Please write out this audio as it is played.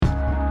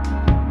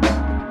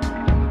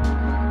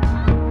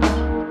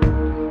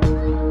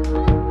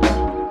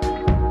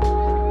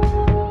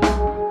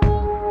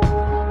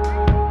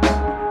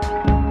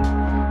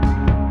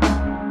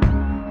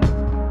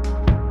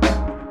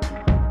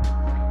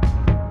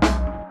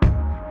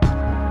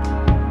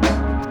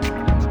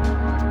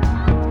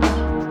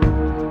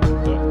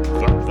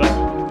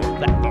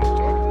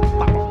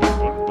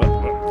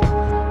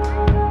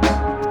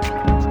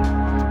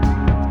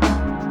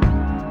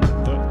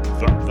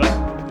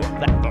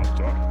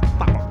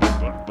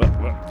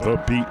The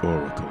Beat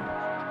Oracle.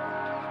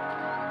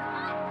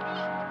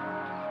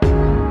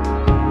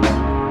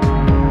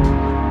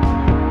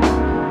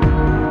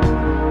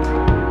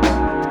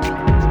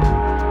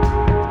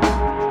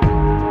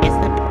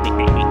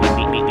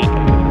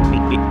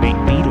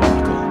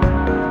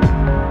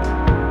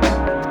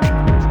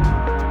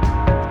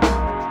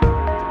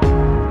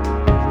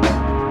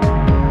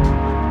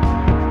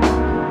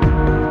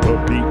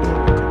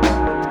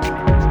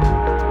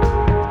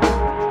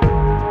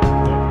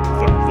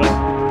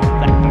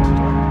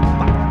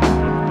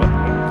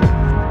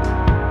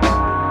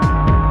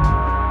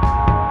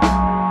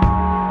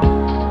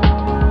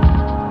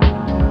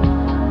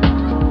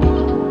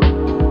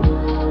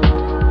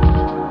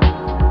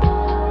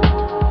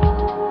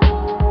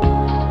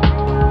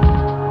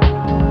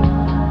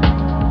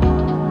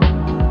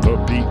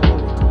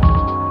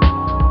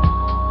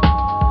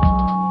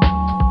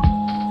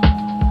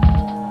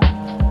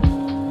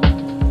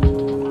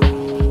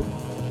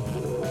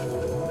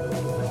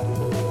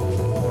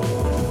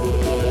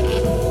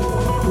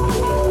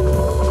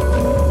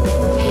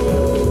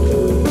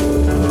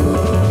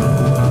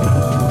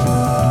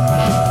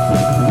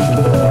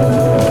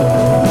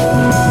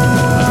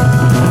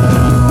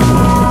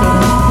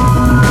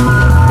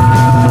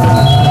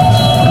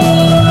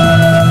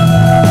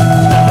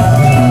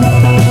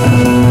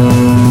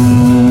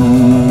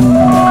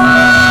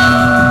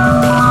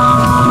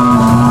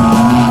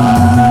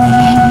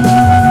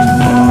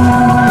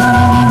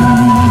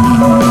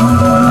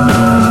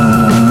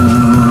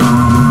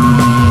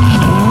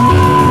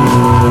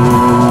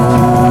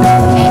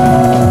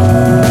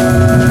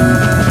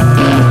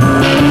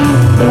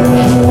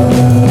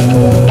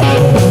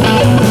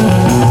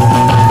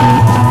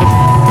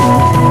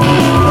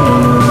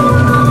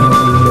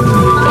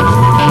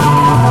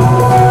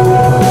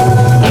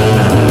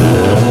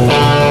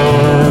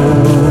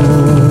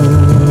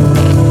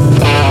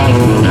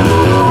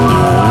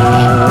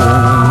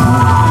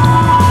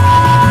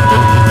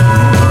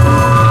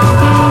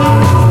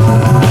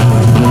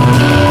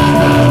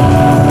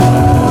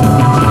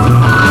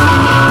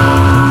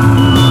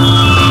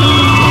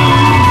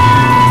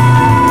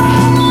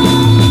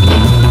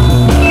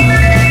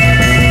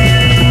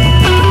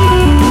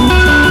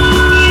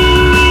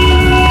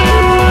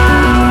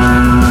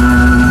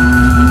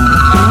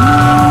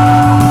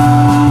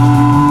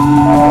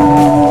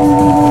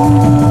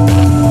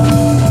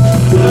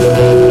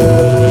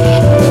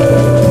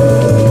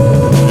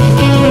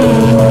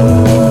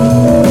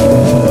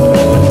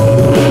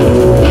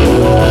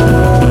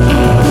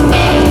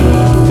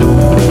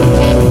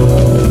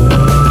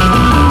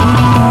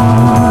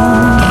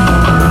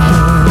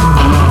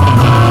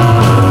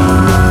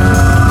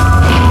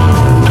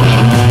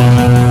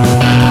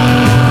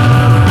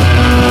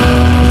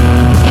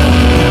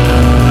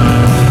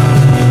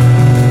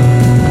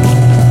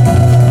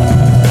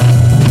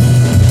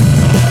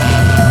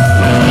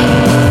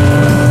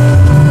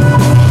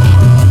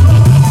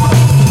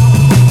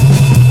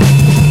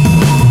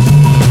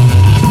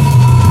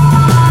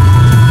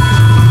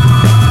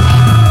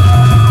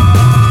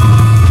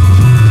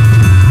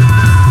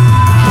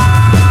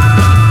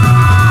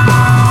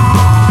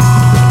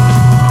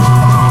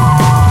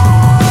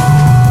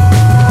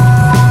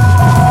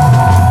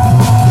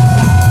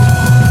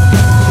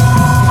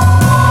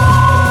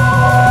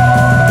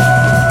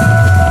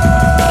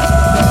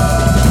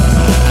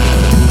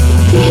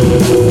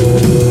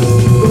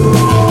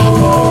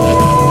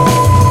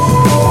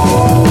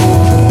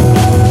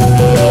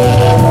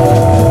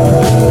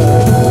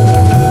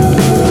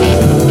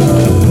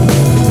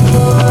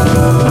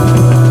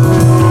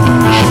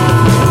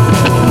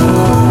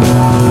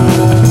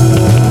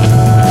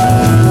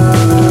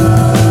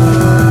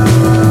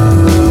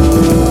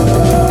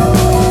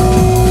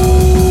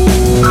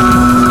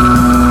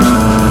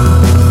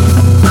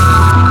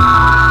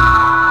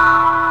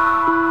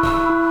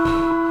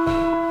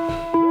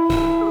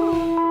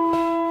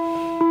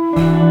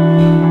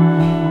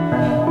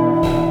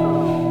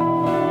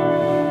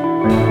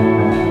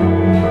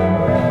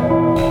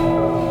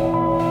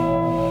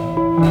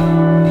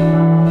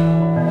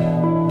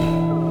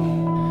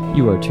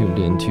 You are tuned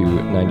into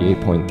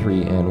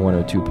 98.3 and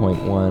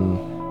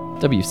 102.1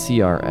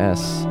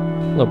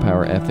 WCRS, Low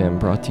Power FM,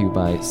 brought to you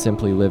by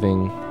Simply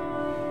Living.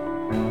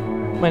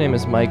 My name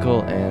is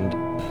Michael, and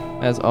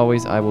as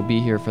always, I will be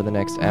here for the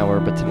next hour,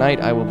 but tonight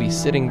I will be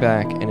sitting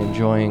back and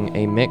enjoying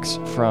a mix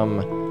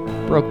from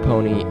Broke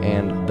Pony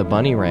and the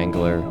Bunny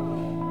Wrangler.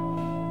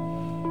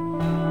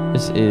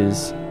 This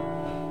is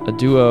a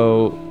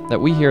duo that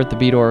we here at the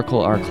Beat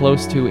Oracle are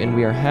close to, and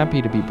we are happy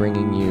to be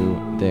bringing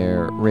you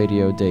their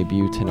radio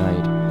debut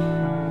tonight.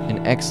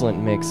 An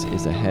excellent mix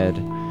is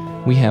ahead.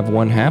 We have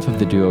one half of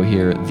the duo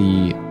here,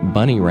 the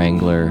Bunny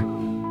Wrangler.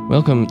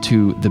 Welcome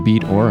to the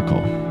Beat Oracle.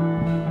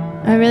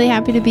 I'm really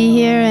happy to be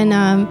here and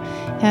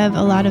have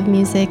a lot of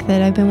music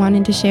that I've been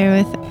wanting to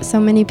share with so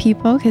many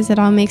people because it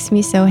all makes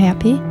me so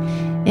happy.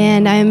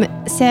 And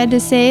I'm sad to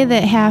say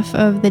that half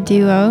of the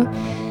duo,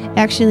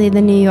 actually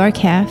the New York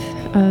half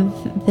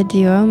of the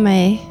duo,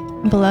 my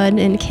blood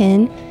and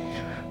kin,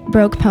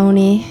 broke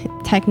pony,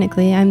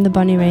 technically, I'm the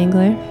Bunny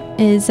Wrangler,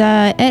 is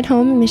at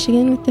home in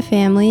Michigan with the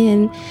family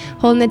and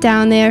holding it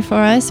down there for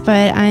us,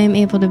 but I'm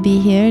able to be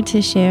here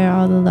to share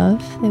all the love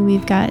that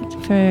we've got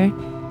for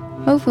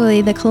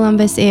hopefully the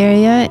Columbus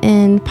area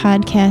and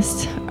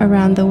podcasts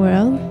around the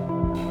world.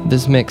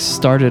 This mix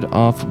started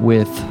off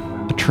with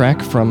a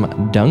track from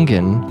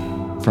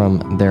Dungan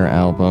from their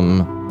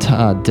album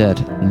Ta Det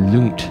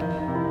Lunt.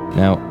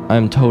 Now,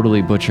 I'm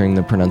totally butchering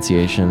the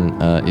pronunciation.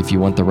 If you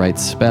want the right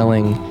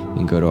spelling, you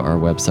can go to our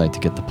website to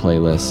get the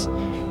playlist.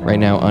 Right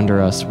now,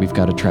 under us, we've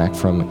got a track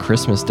from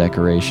Christmas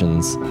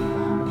Decorations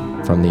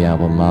from the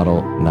album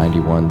Model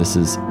 91. This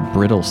is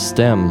Brittle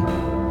Stem.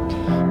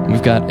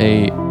 We've got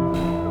a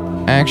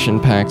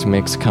action-packed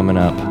mix coming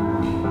up,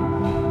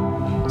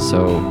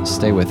 so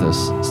stay with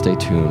us, stay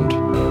tuned.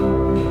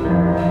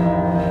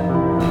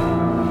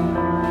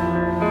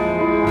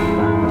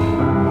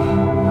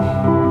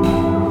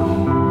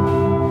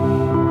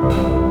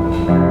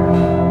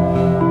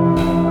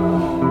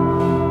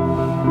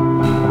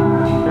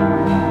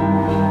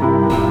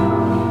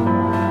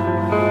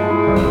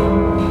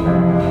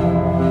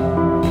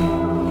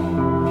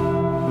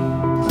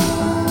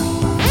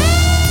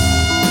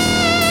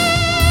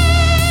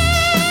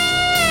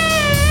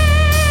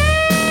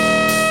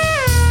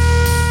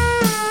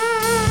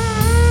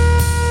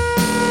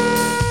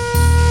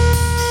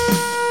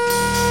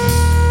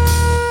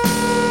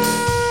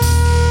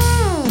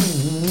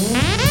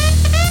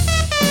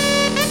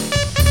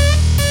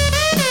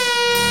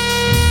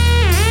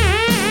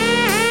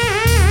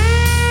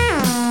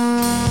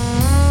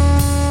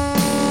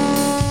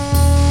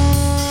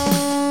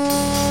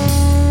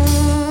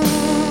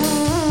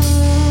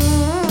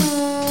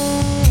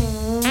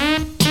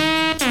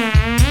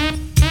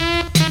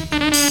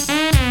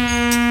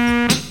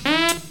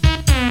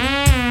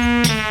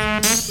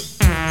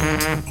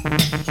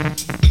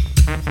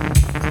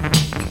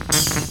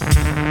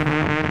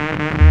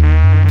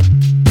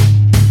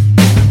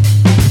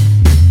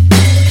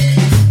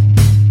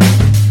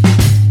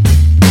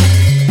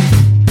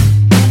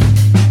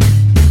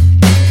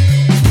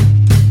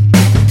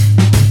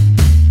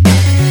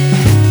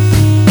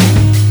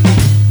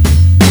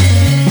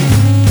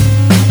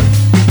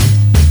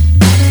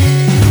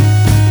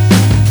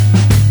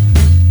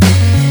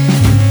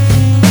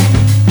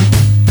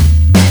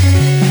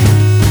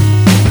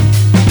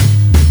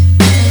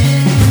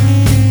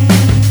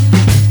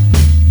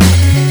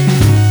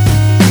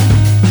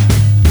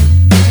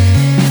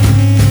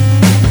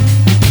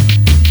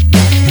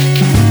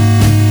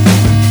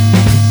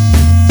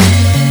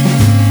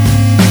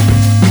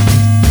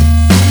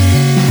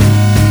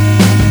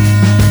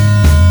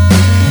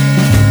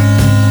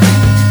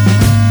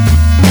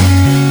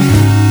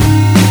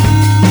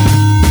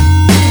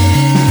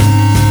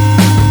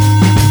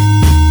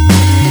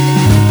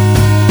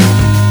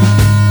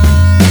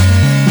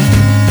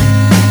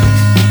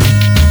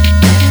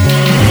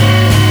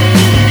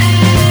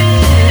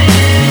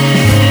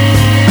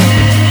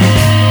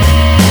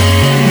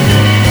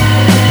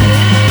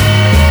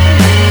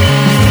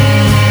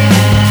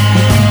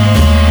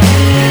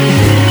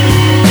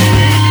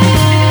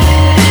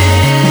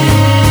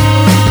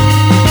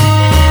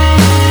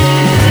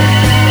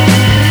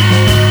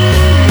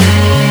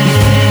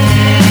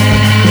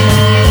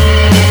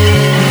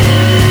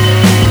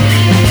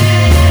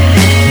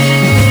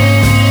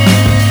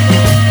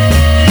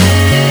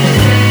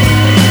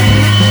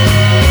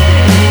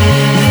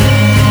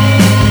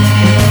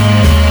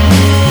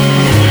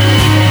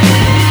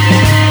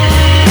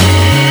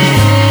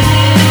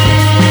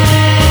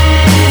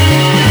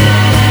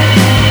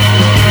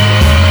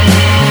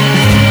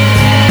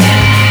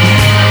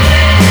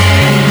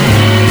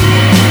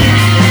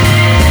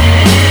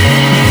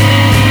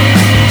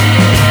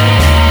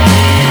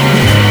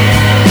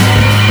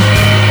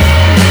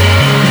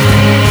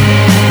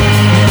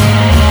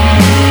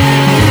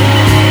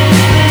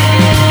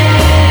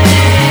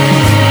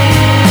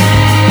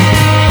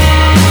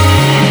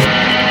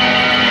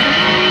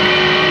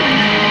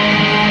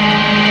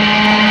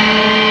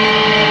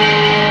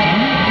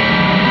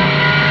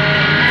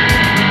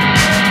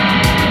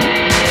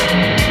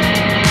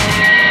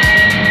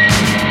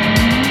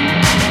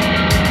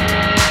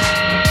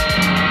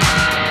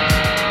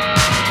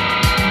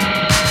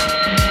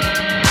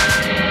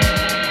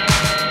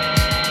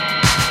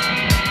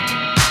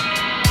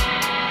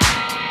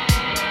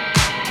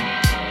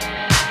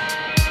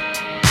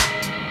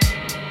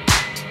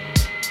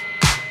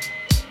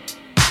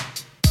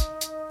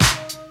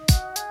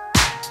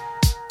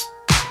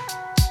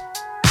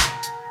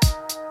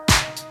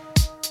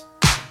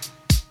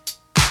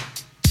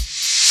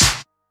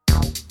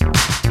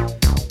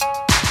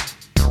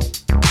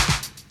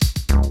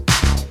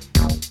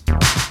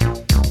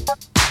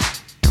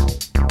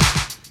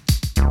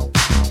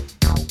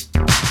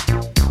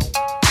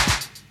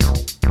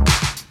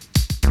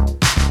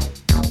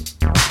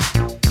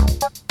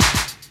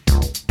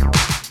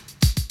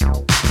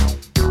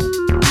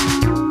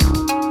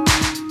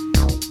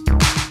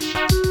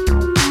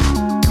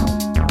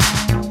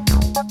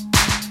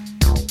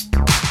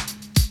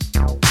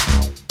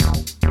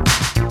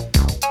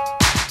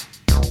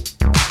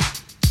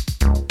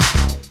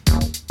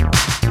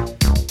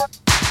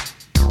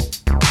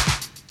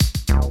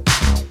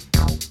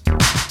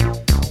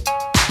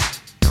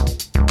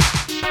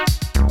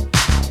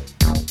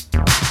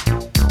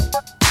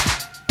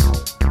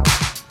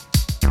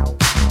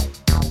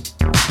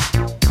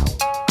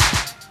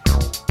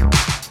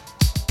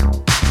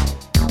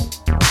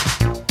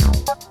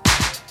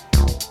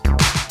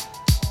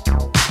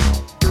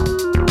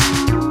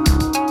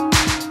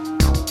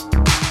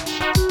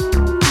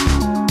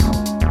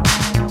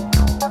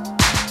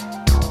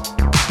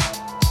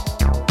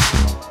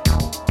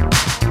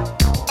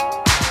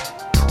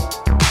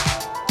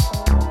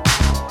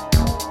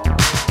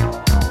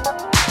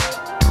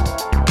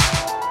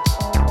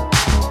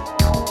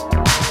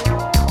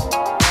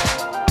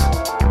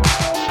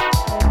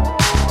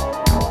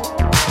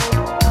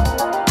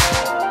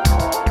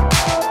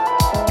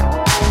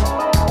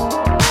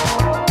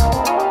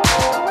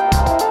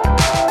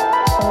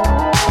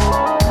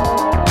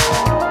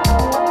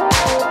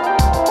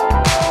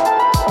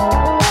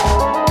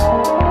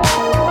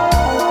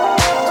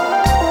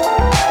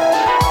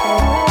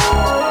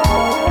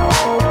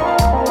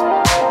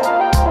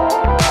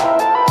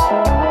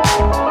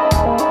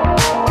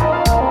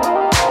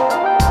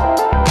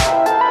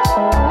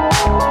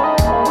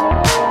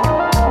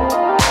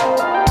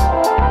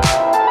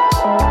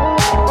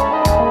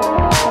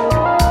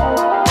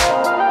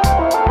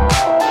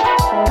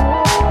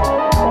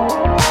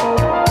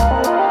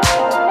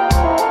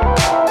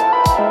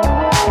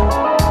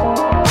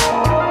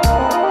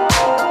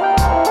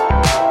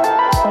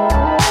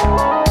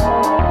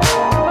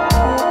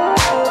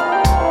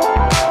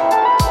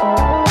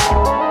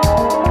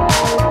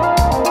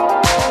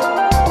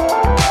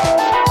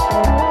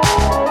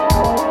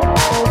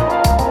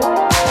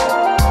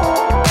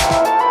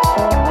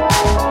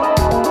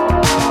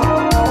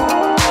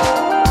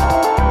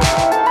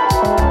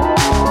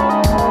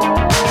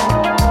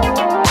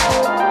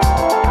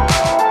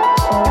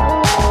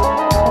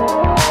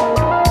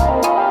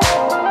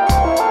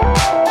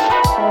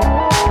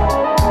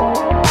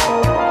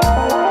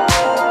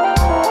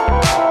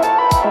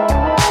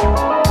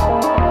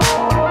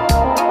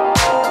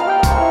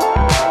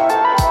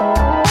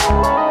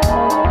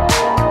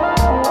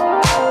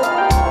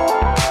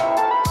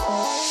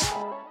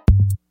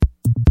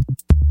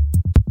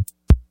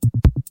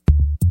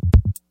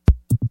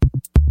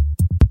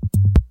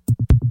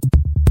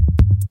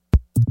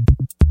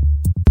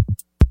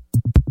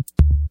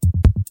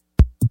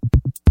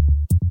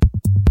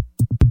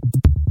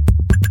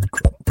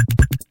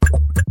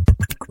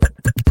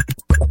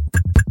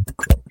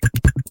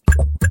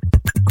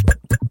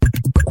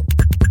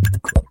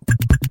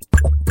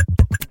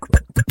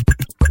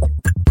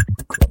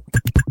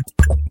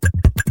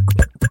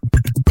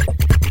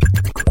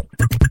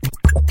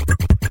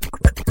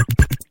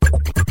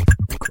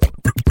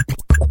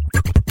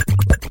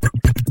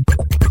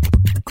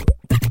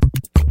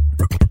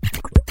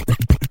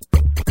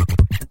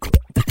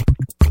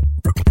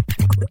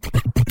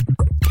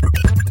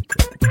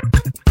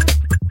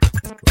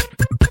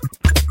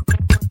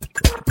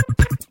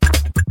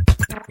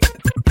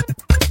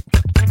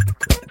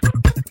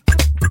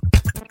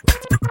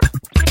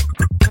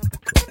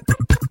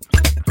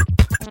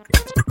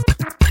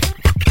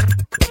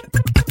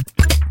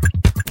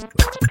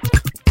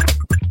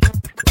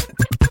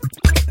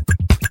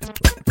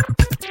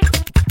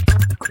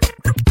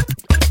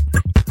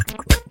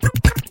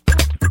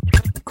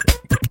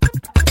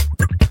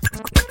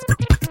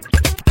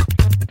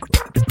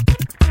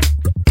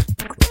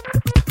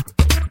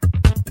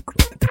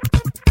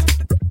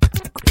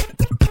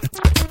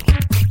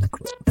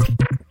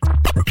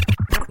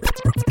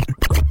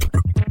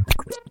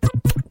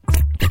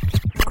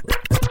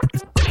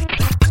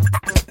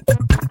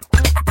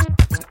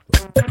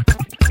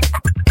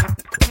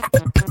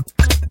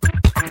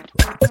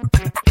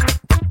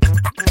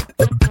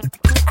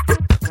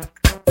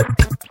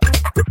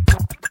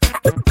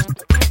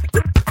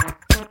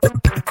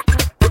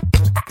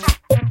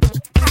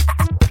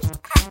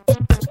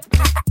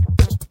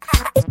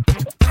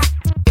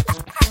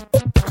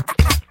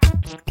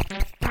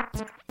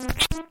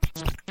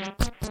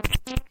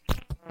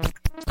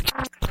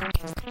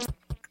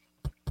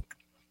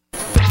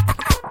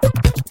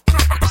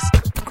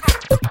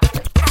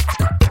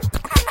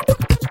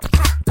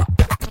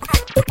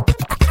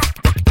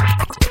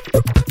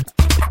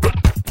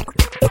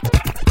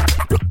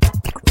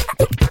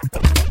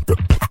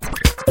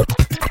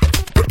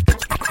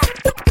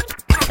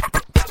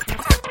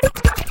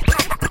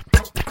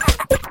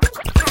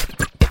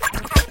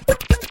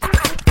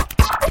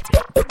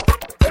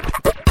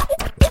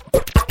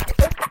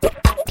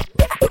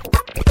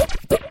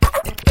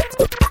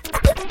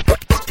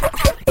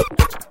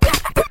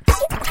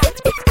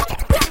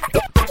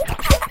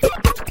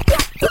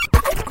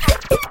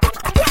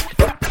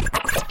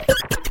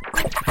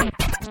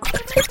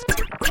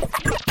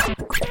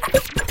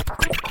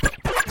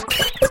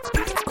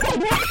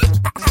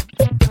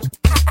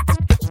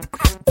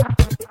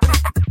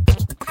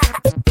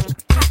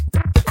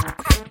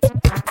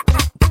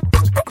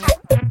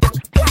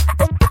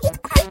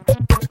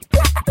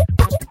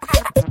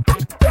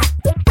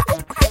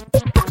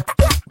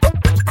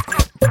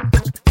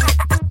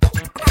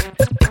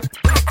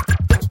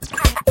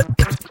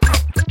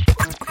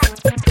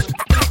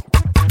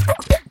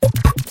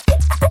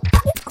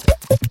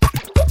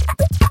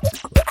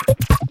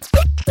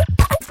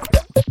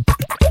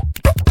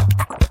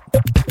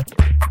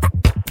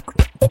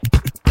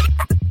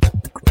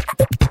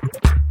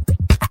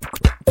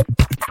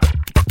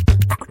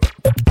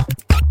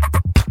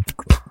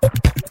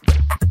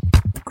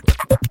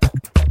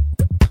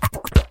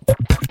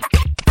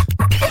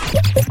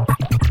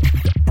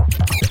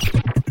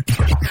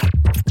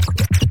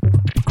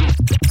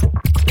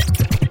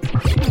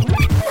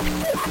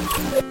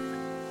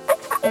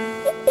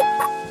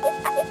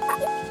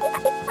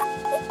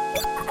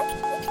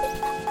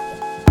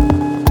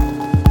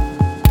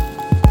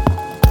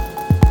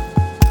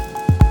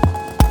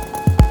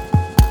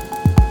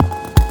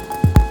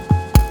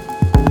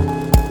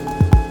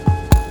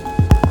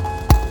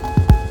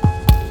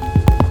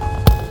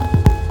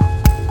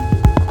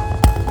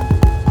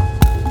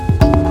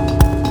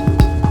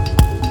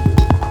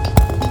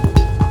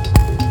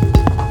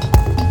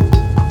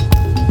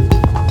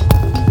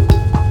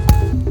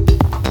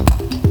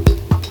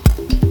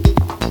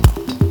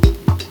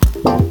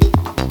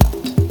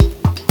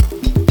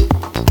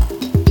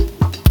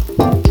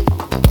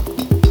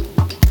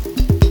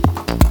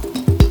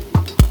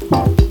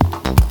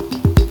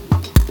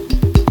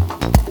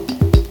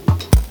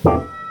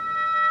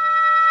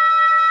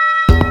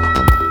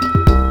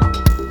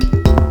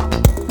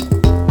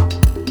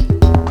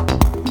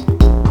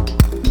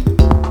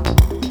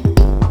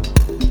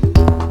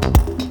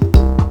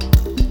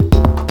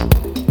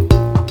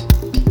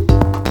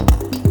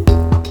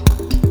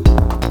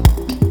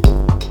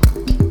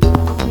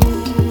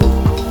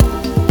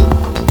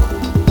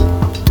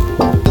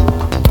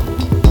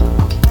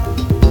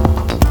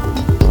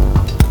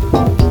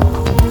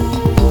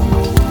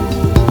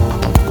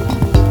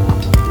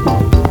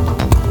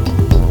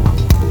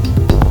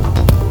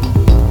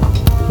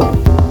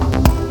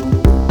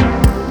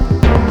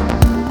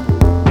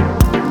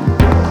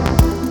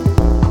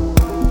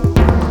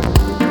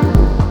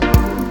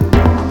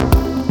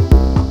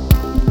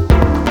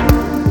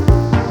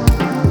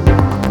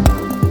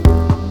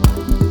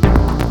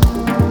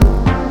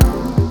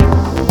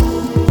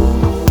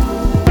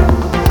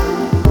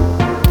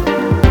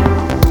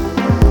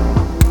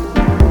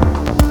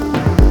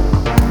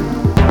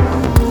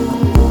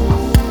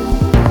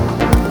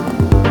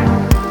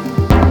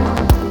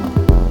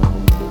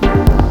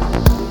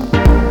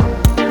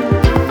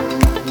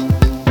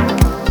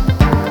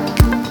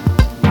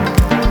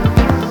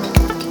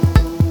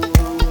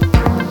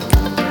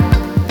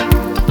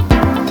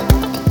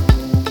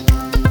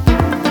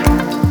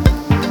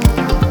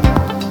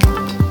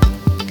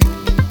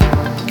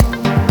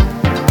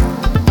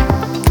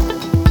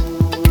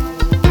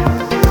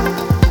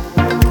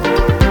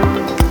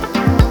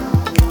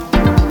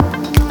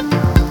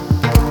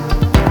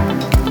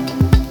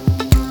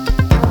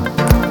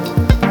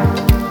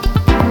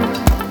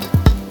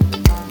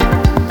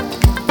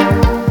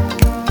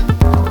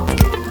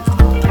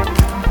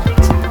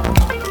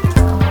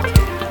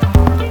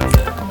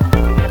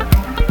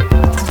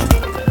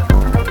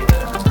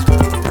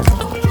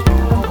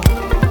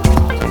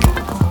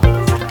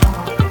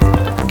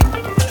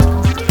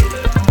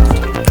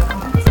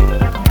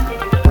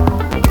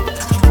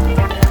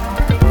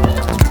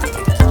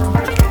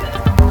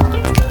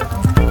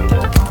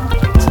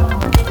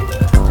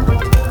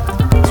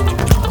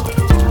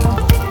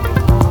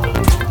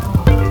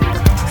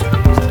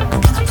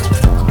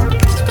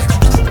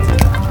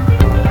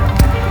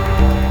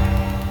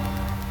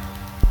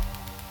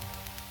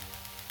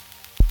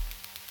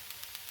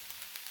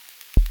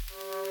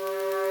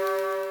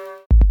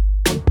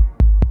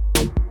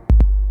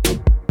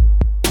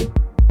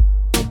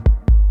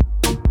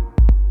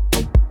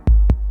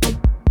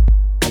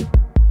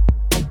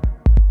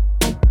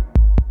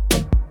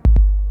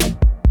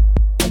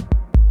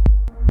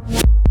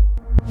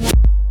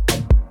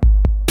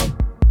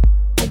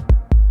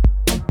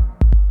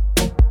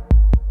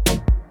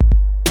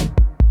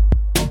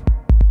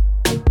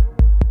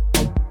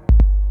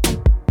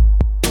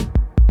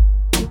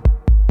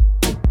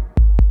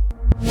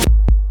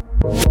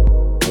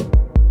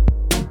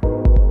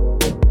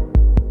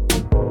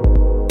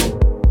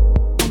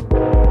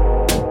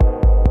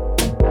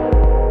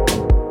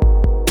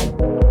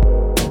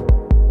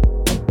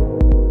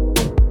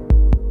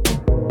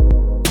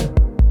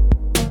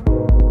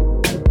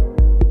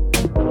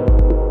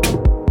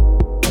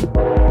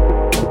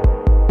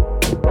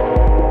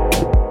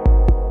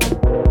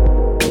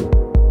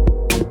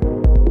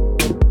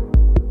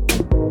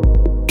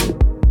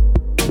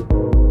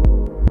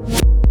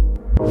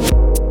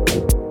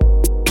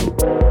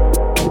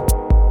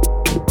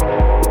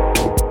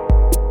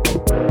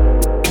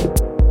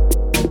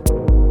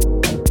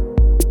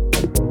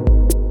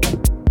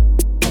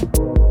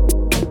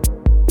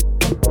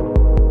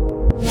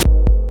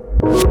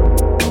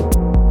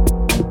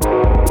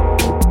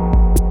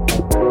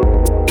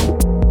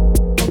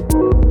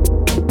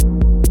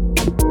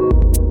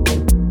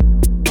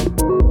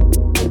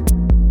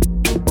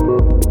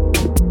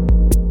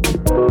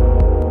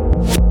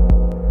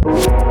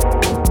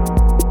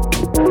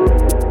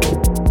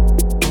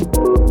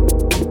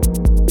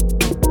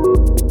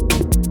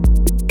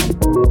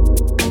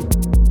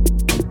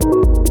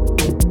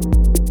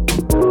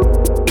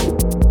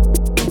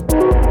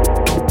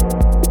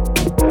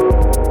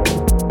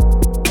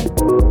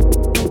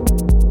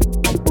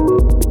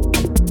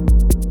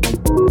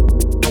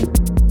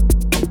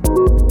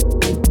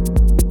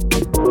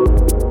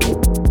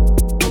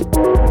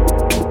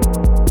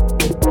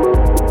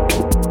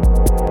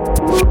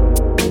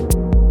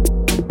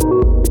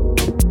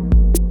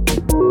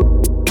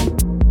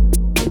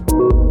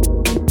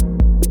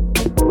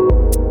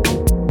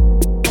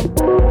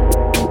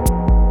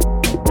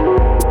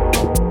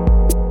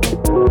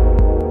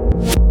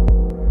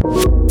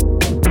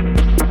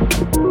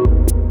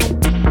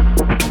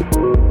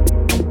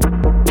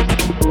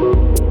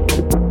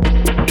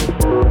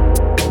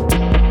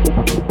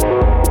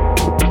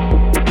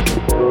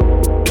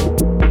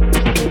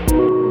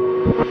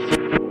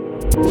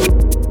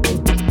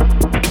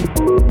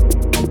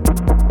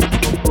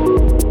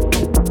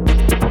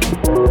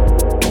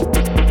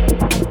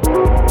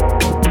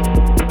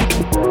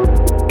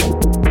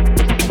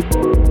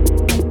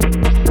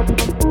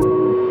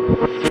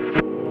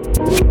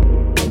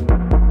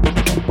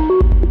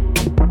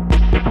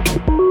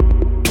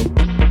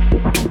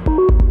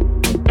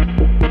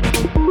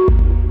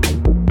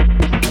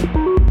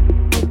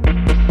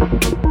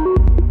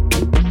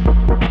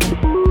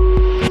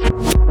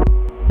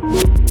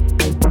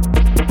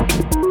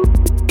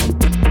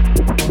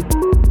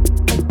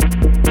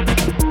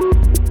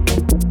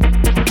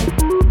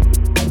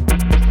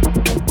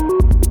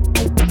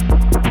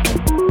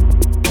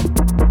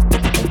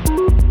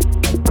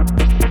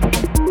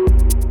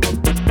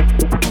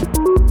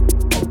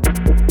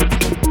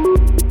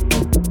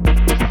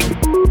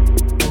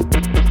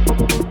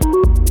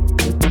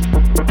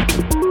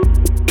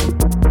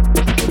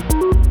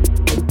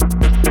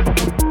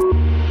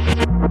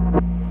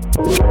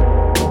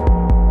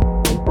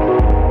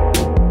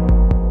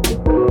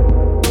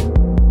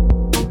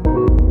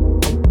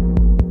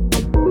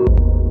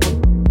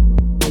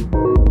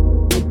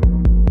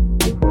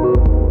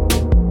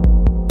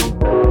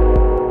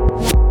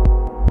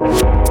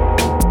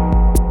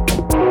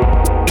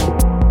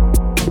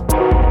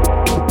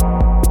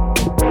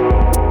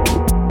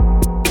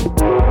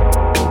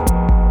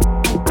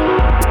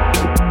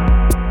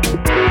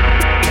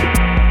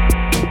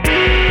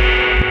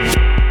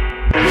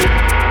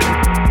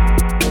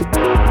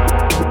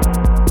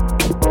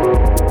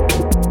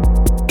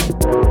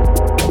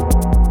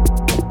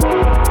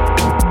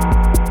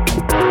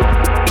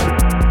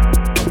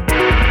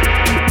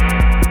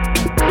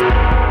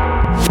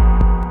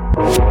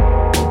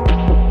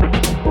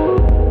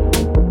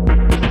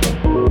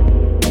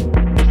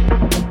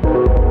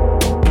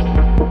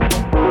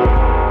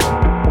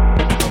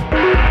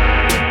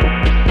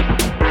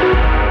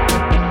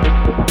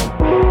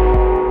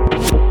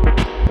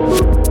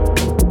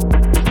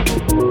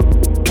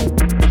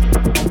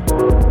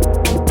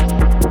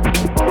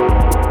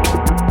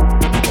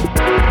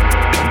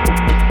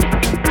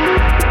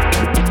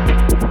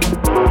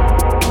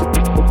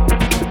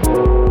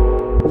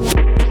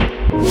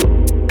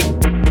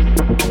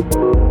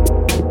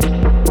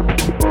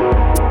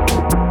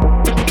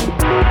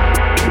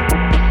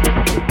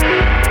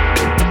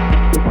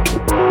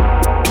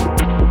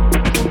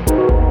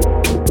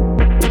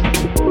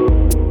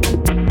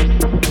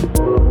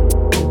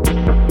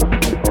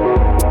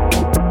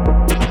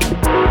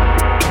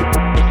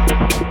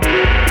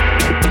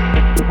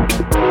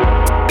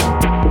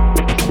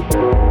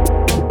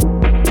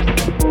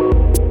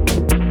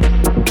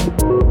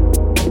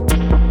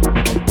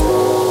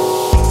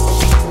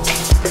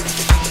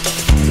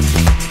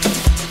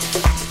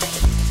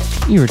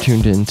 You are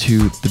tuned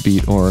into the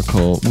Beat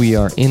Oracle. We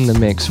are in the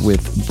mix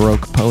with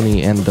Broke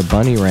Pony and the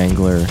Bunny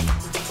Wrangler.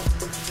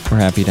 We're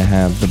happy to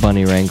have the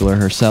Bunny Wrangler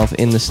herself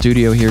in the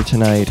studio here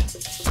tonight,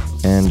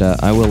 and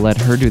I will let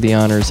her do the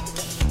honors.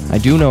 I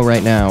do know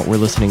right now we're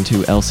listening to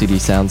LCD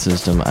Sound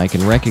System. I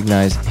can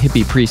recognize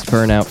Hippie Priest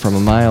Burnout from a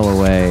mile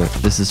away.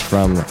 This is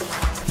from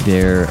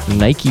their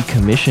Nike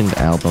commissioned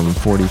album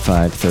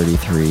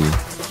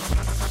 4533.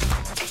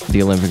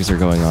 The Olympics are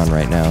going on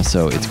right now,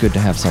 so it's good to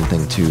have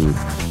something to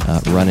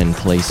run in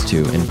place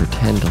to and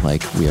pretend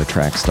like we are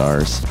track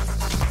stars.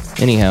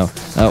 Anyhow,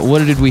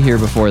 what did we hear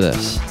before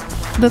this?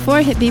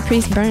 Before Hippie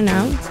Priest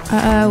Burnout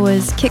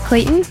was Kit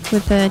Clayton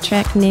with the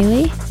track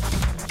Nelly.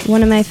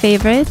 One of my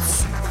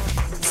favorites.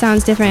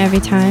 Sounds different every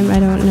time. I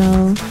don't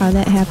know how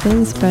that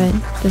happens, but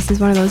this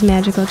is one of those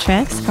magical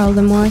tracks called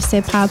L'amour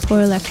c'est pas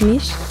pour la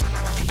camiche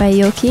by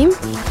Joachim.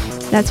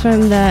 That's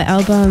from the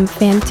album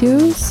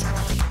Phantoms.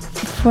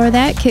 Before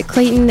that, Kit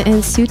Clayton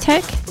and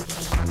Sutek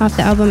off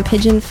the album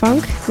Pigeon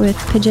Funk with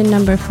Pigeon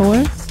Number 4.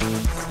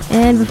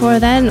 And before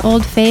that, an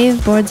old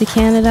fave, Boards of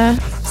Canada.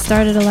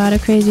 Started a lot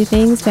of crazy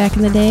things back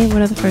in the day.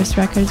 One of the first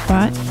records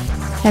bought.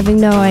 Having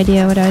no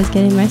idea what I was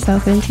getting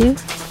myself into.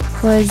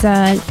 Was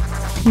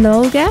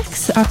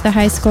Nolgax off the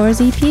High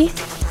Scores EP.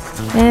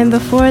 And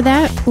before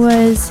that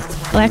was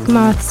Black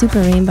Moth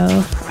Super Rainbow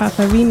off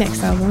a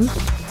remix album.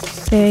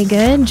 Very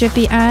good.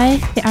 Drippy Eye,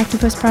 the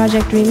Octopus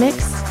Project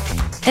remix.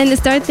 And to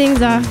start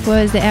things off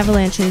was the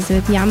Avalanches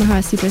with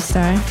Yamaha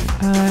Superstar.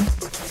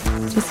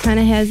 Just kind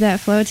of has that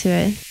flow to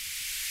it.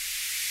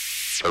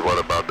 And what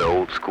about the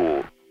old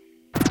school?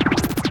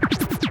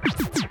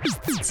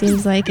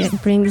 Seems like it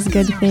brings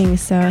good things,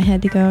 so I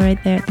had to go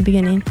right there at the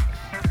beginning.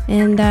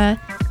 And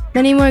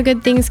many more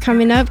good things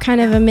coming up,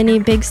 kind of a mini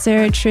Big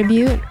Sur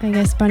tribute, I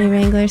guess Bunny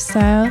Wrangler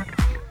style,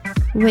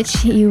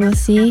 which you will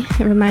see.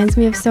 It reminds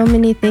me of so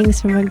many things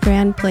from a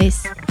grand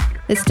place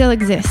that still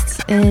exists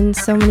in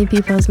so many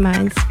people's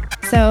minds.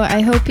 So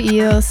I hope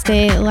you'll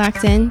stay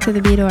locked in to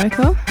the Beat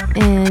Oracle,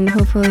 and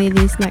hopefully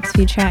these next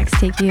few tracks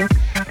take you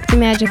to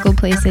magical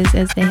places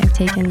as they have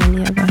taken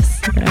many of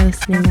us that are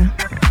listening now.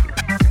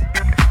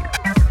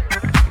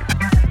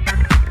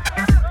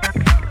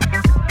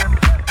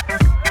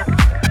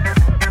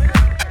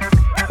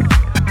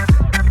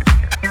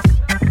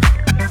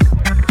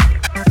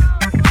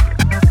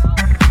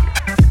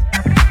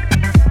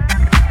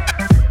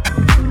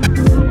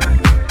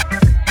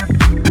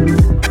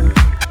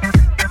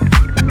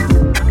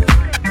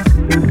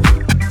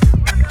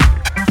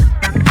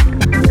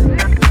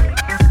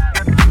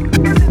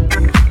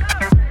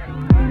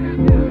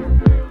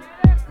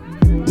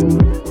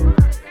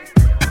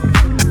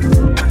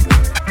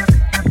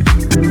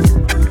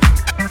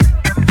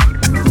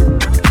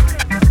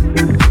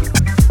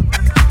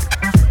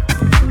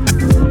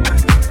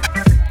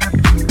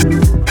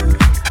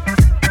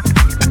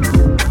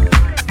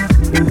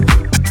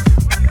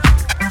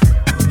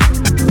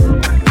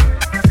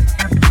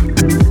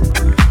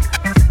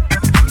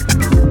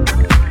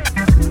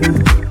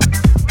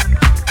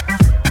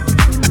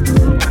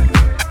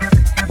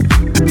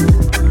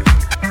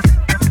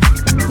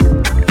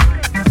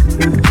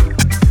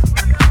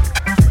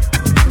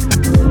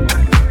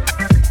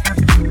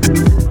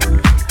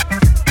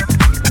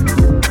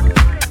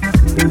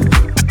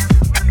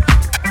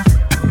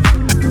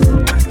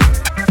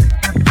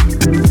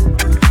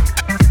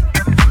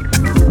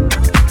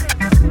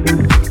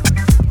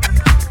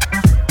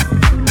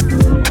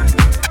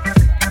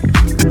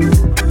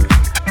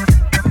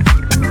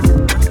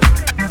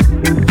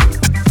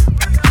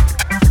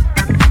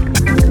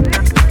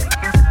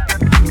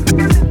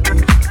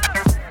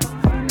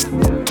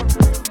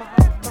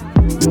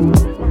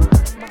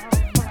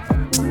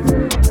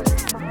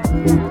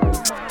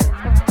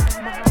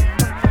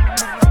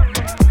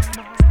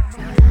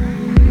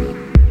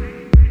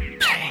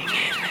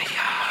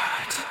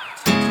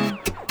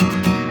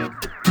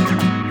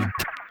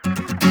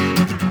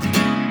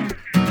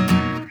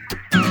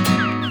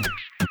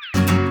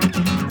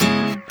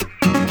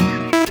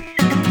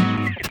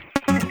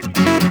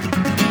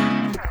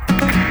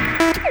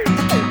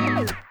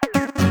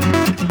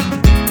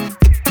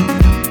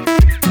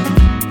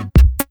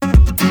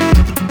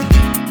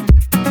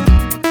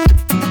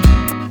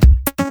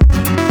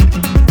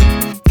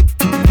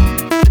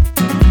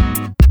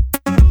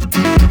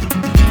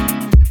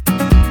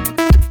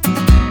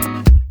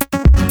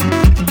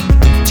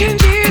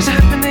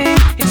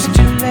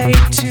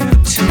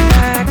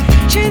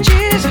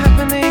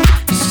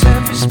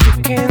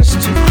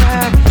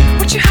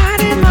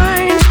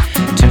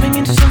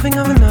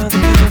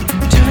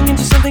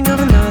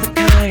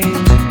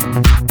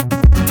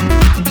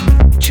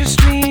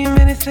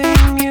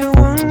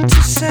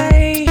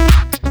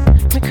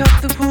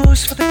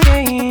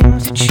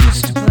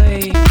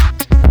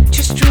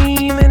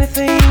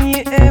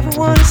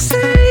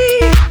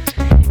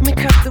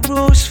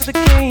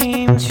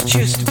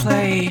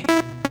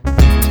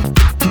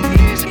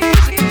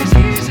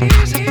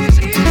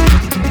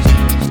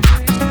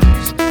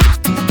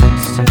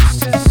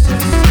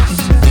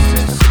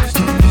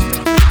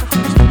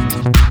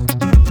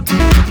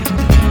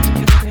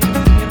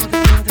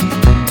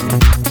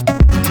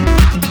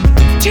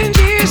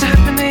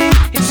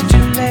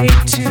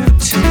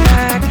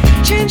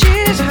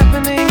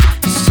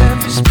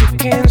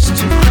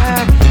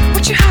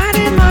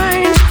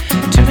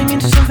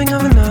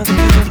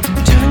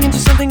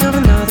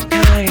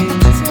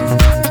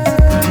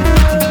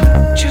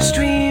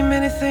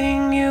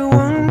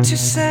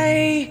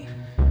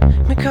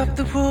 Make up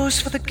the rules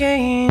for the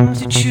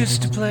games you choose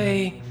to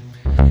play.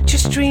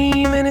 Just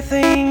dream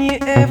anything you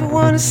ever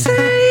wanna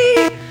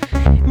say.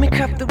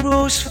 Make up the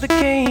rules for the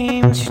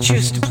games you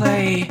choose to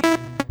play.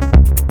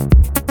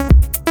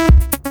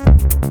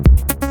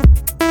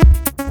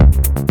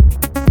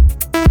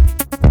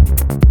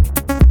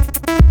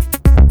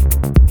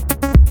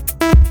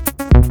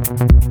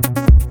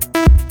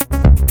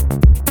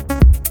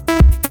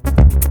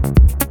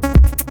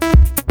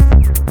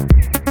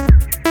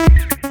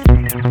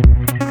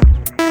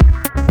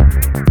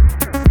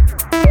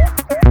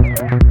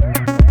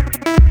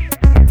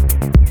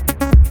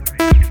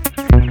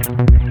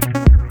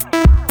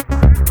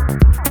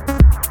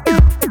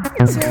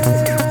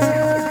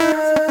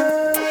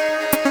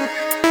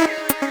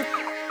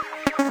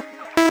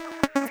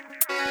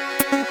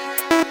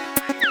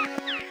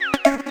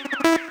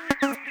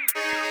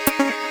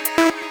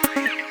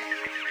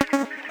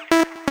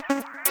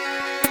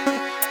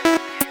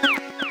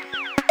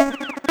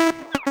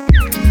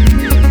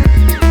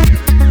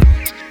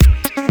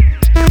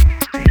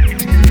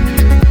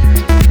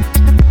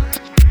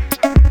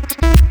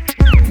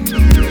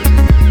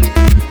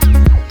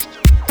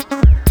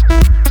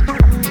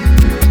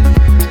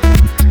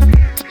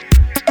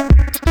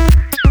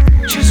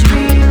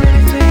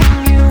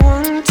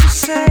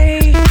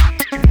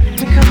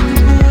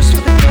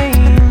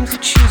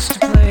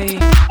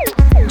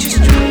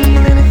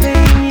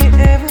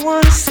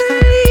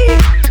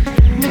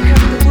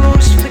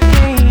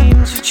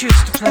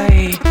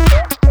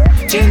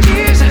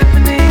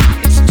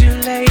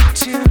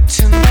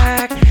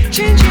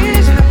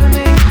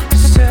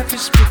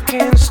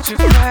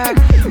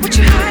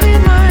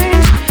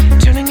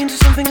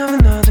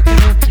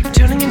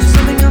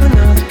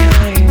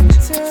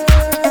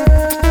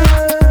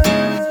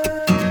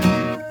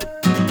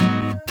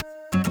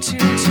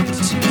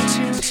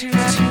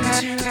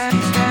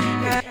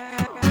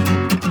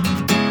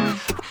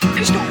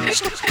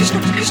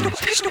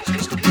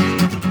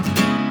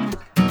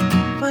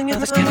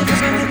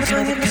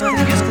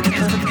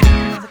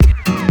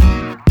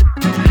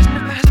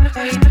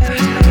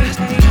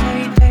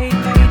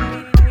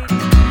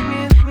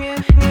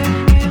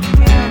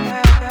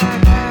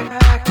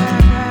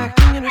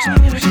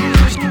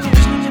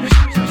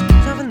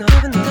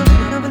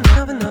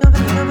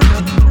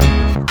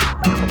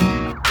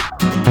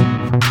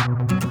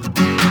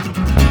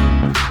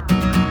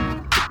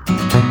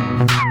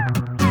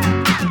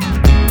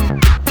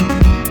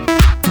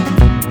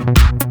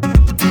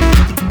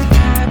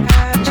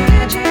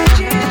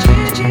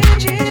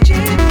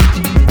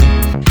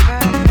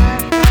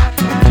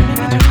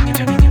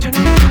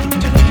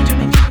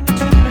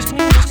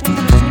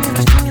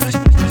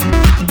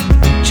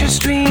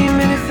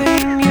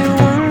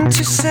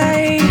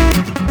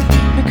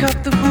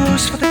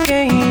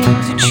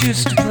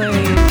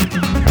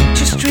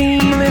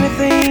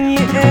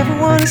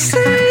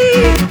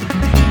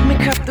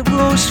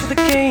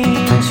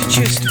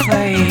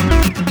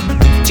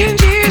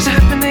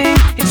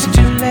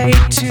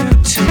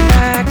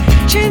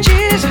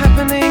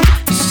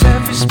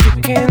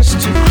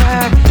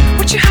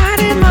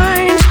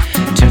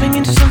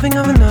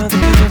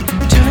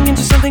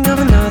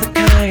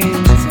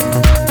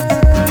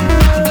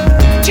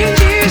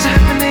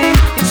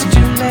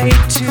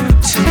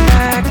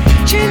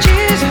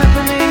 Changes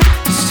happening,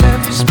 the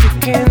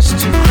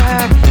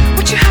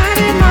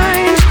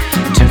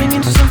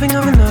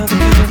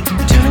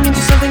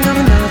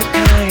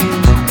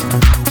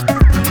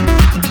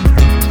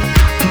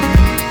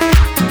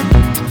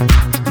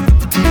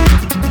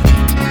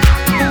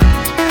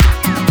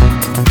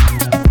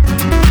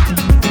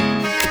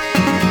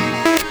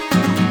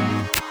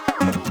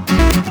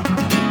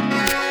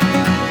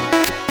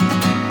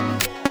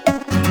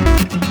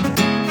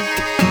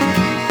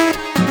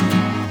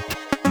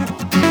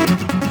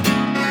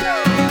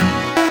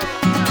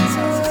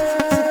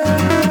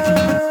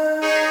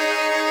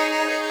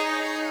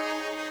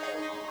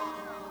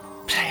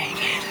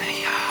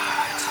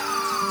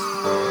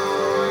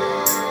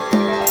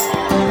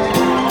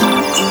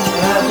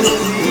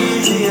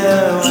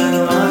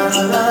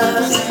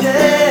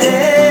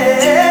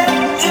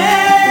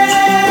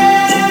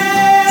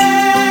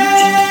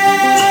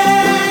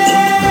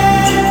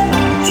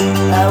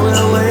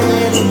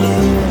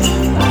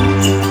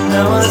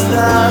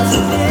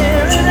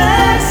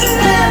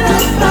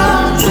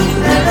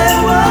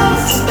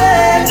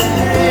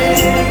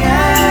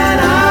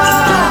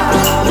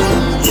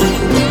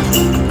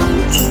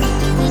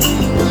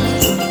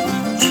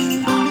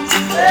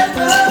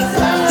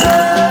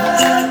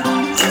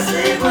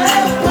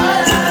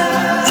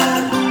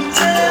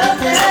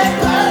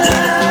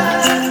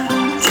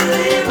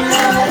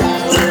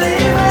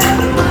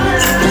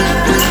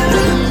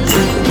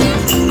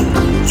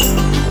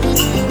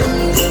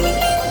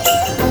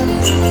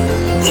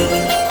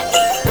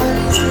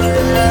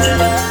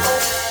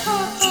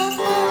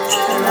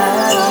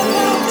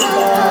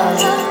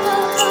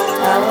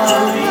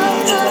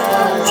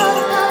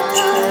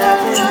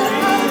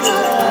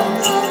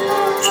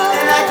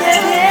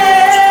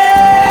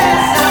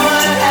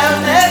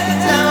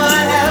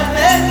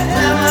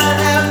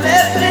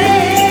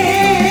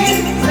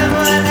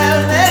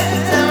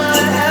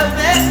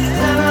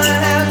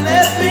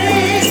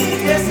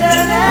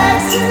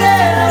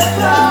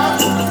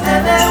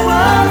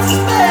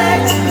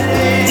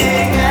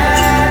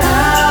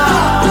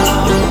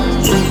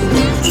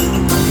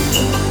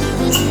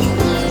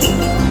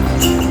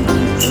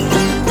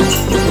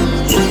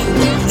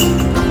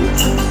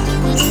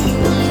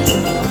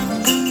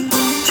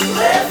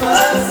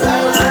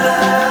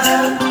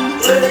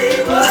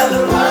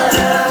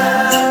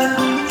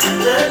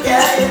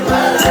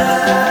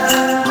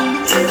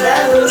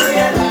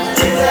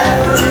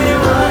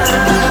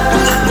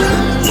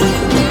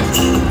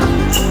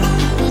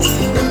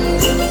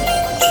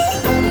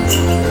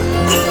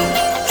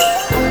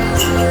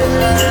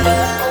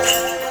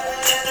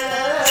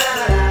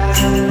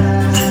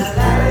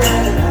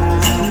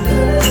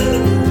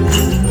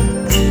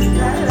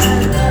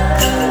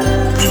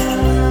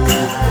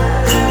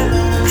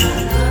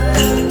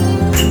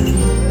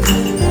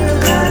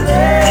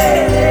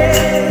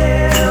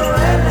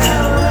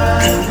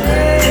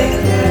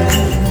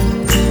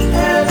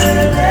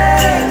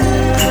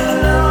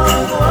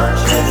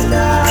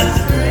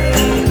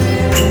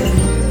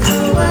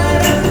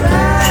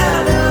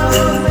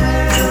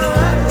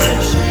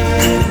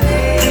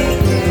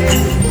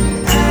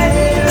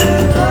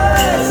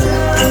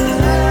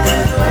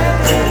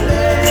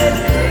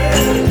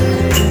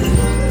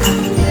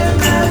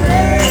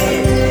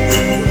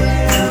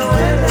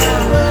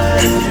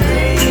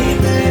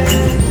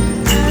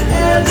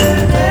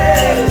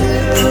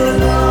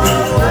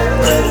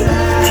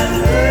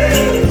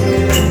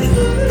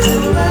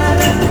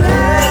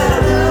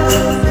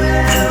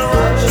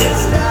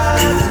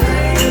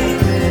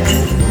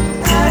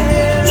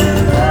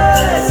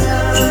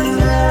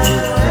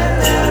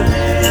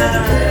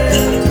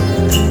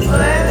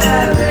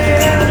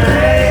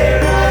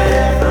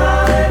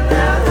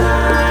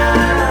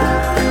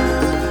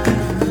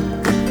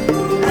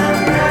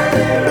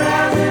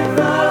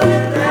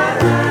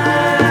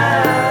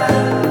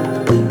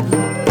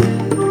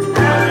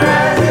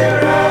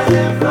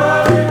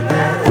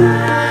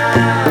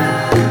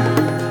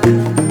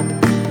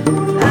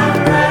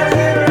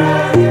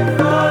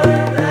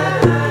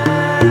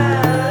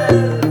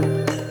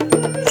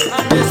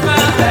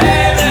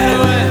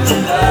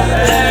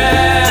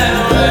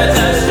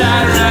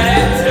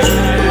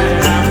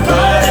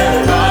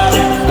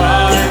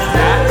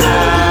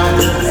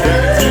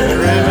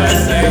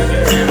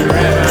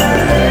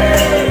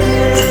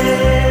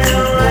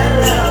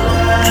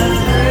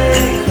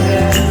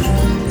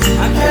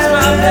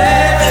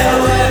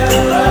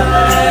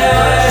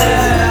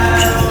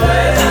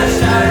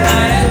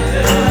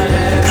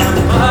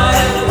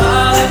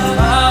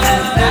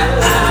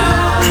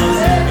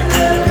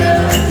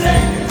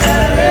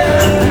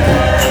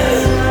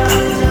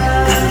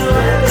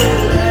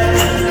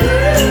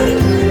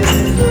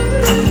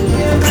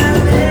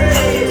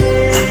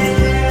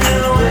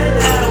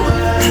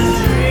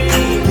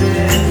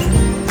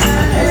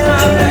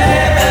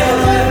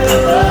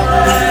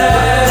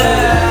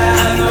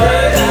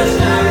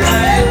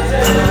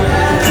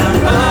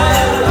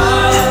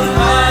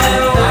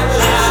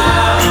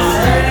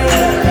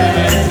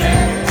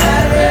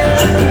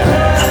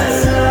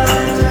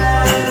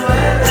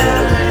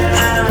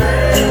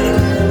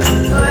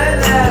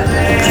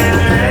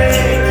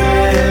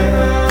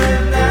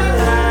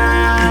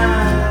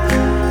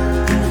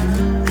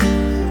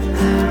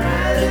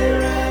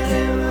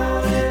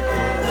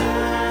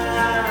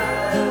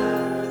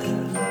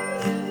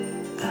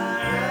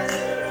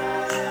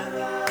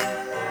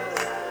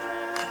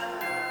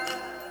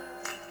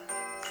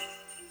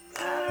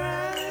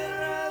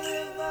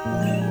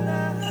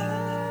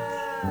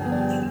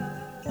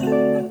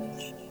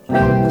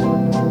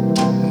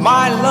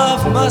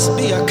must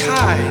be a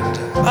kind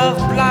of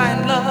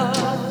blind love.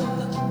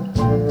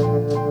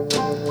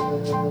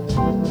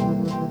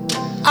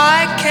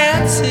 I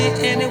can't see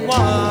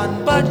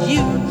anyone but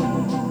you.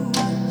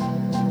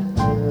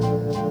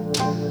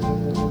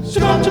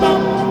 Shabam,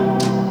 shabam.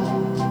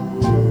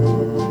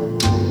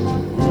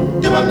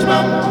 Shabam,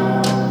 shabam.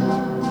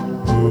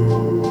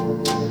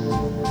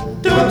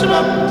 Shabam,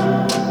 shabam.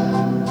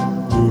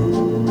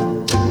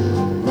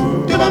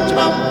 Shabam,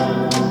 shabam.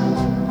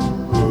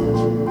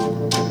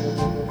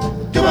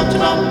 Shabam,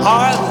 shabam.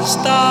 Are the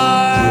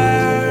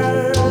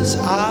stars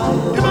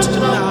out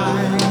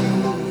tonight?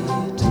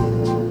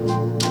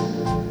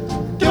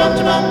 Shabam,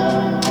 shabam.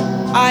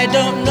 I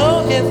don't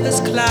know if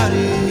it's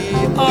cloudy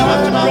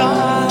or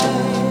bright.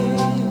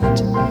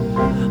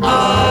 I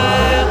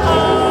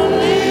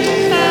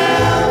only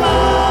have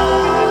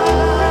eyes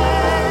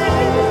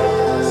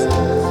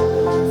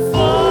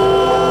for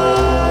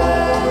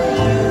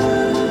you.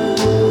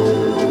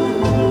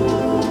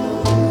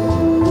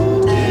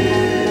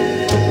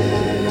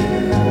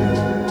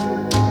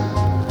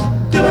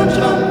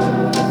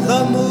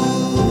 The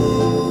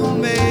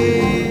moon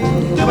may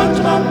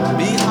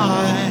be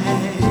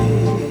high,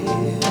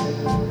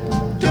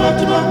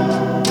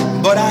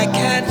 but I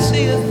can't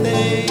see a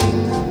thing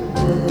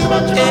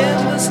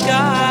in the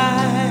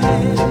sky.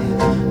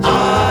 I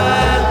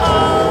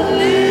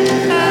only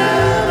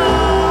have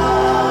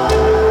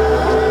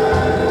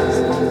eyes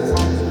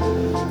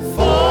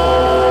for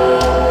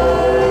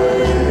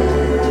you.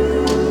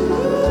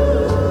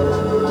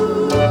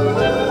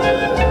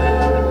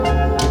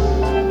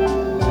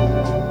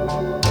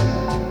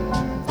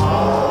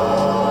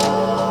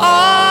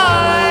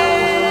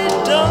 I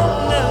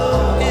don't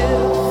know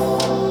if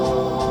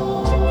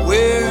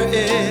we're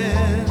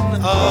in a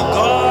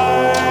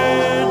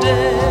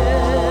garden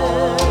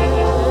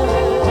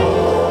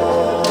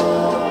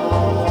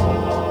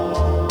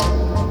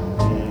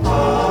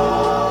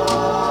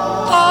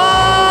or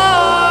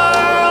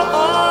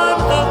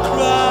on a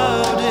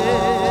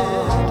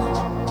crowded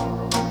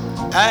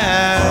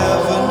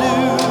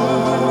avenue.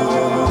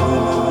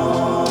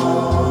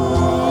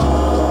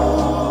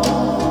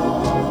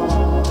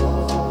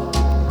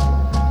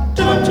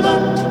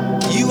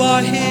 You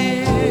are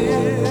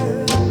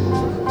here,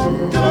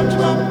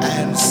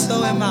 and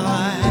so am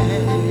I.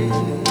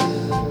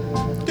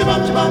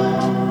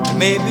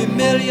 Maybe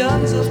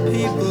millions of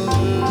people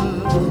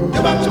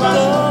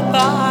go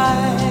by,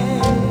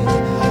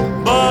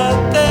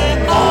 but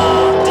they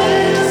all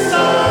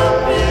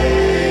disappear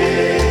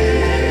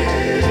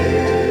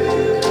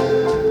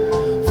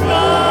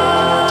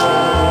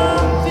from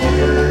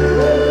view.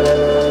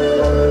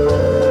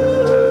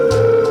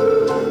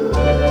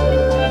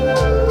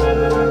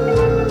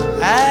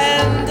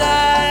 And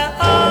I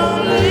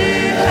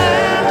only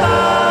have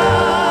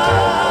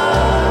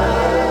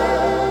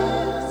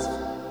eyes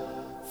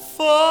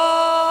for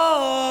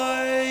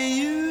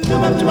you.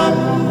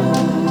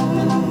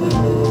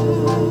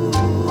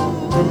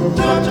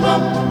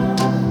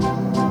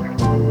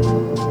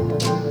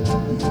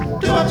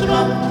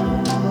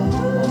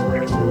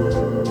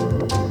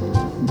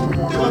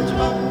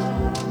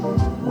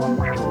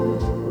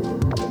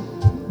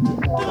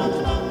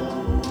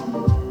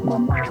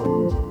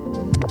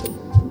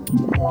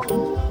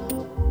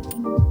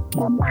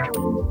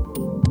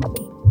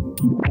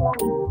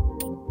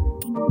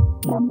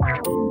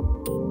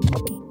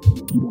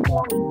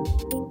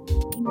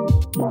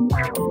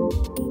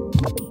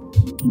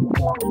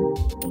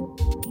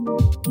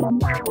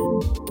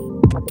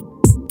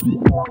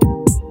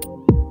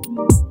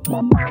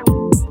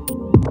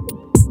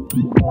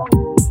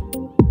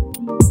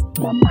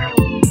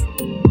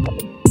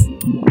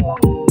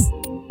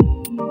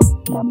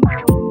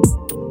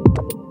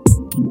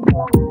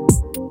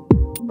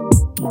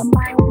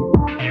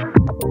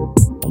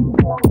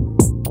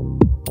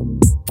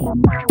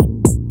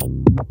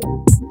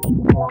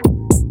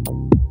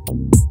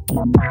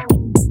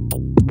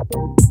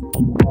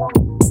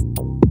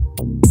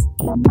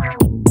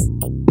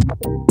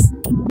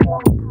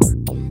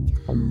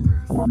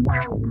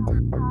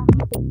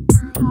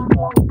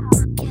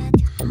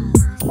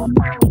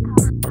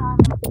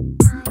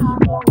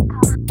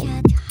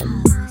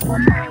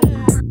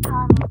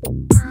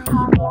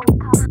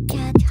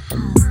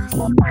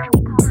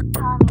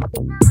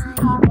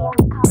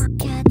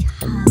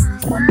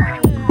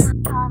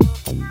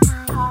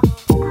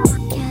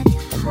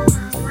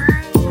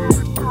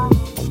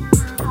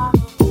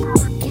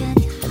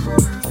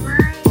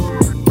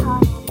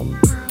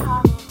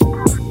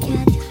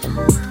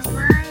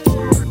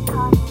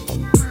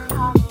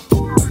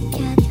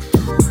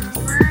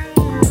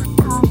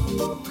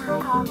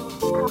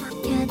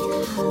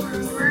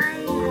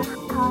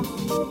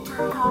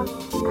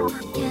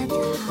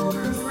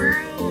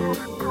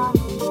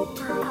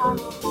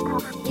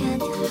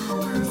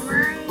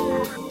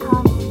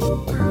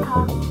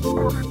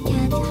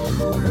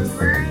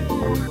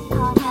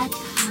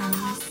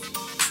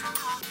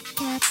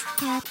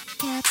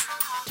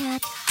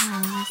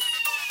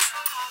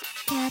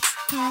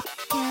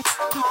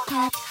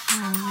 cat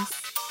house.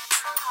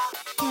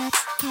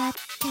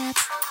 Cat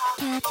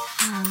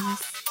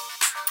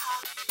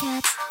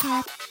And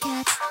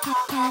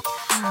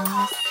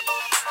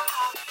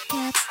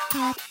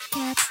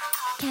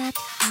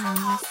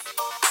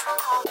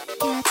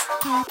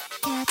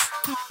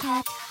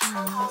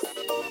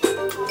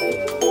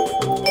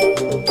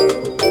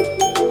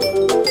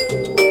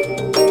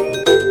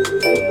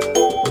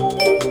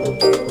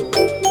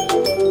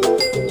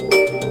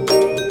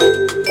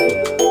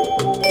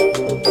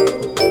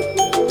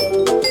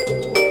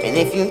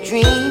if you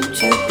dream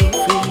to be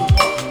free,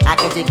 I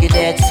can take you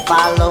there, just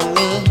follow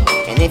me.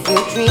 And if you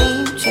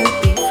dream to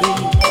be free,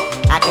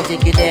 I can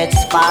take you there,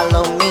 just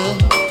follow me.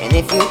 And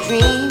if you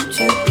dream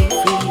to be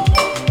free,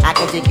 I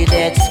can take you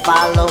there, just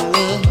follow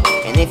me.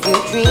 And if you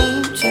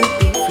dream to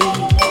be free,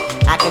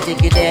 I can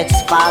take you there,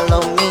 just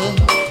follow me.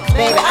 'Cause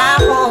baby, I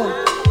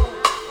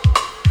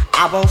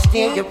won't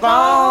steer you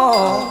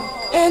wrong.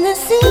 And it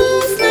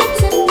seems like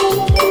to me,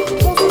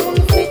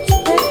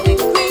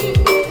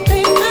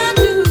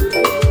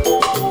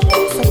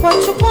 what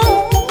you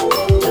want?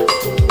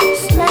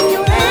 Smack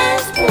your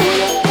ass, pull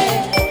your hair,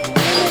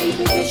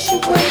 baby, kiss you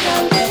way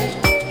down there.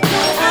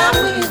 I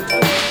will,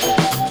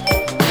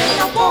 and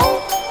I won't.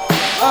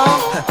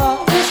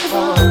 Just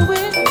run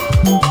with,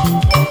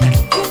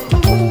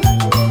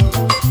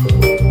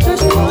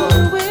 just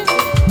run with.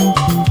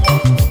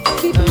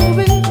 Keep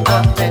moving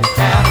up and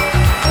down.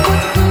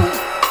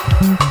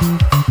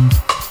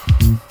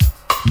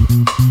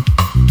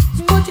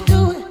 What you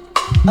doing?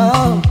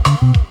 Oh.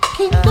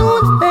 Keep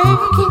doing it,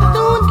 baby, keep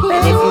doing it.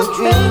 And if you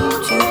dream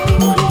to be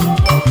free,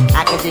 I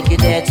can take you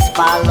there, just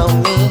follow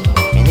me.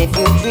 And if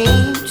you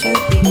dream to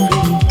be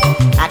free,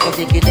 I can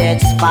take you there,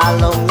 just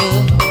follow me.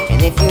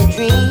 And if you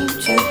dream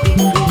to be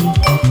free,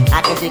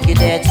 I can take you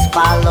there, just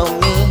follow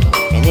me.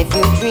 And if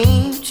you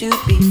dream to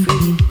be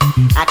free,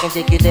 I can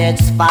take you there,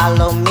 just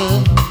follow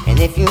me. And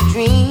if you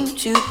dream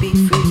to be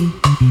free,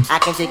 I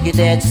can take you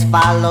there, just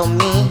follow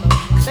me.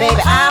 'Cause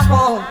baby, I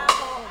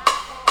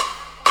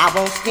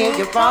won't steer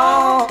you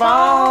wrong. I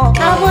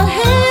will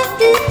have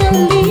you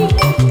believe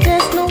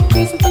there's no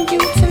reason for you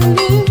to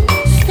leave.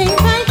 Stay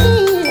right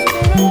here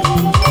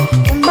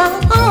in my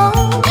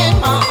arms.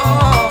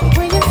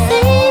 When you're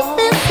safe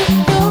and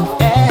secure,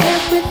 there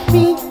with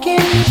me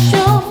can be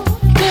sure.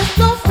 There's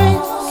no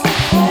friends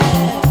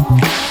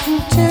who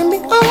turn me on.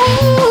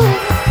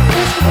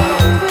 There's no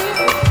way.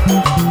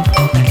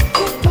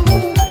 Keep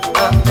moving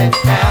up and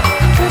down.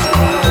 There's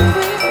no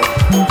way.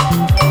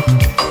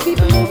 Keep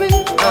moving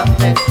up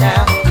and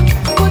down.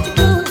 What you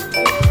doing?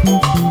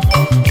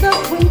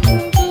 Love when you do.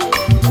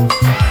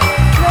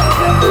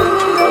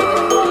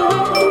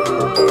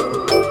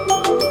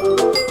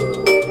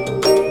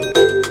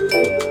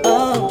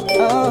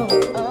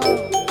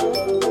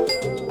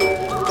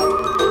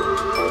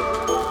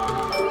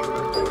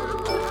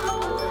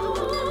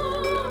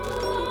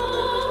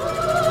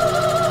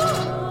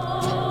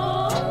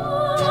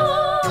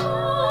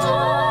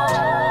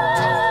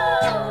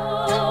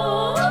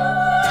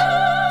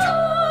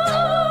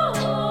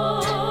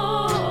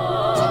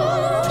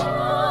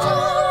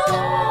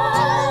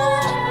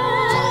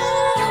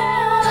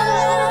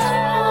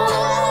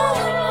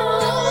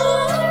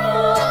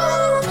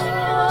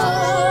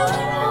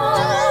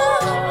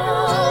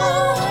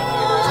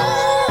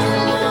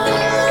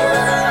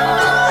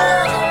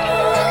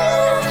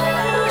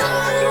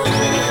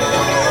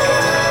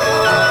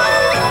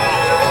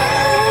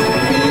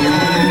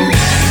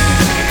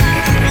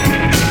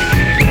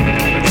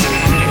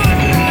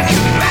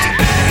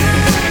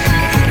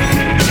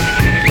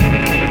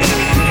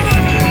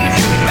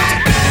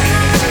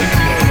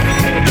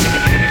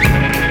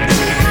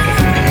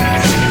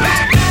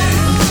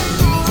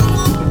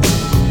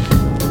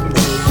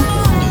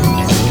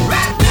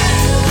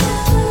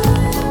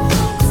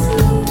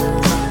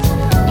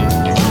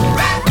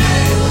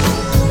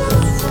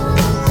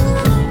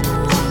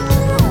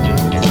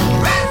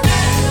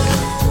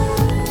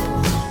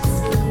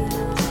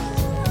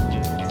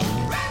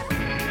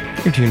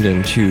 You're tuned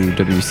in to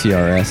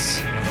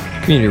WCRS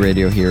Community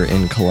Radio here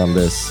in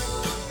Columbus.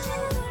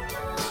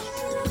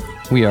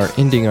 We are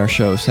ending our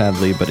show,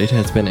 sadly, but it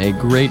has been a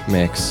great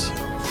mix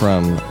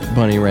from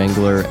Bunny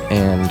Wrangler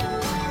and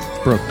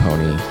Broke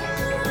Pony.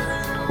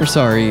 We're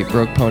sorry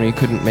Broke Pony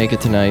couldn't make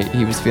it tonight.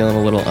 He was feeling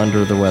a little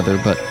under the weather,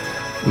 but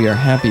we are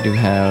happy to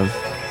have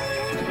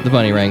the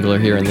Bunny Wrangler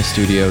here in the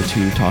studio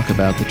to talk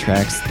about the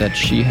tracks that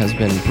she has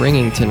been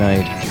bringing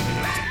tonight.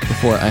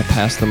 Before I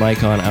pass the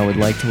mic on, I would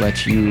like to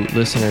let you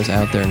listeners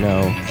out there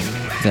know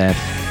that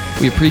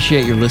we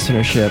appreciate your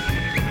listenership.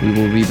 We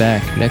will be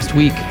back next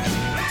week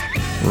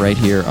right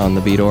here on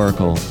The Beat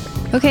Oracle.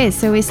 Okay,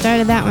 so we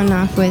started that one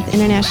off with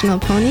International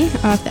Pony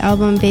off the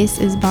album Bass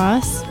is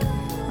Boss.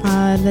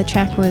 The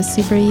track was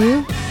Super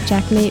You,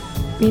 Jackmate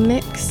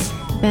remix.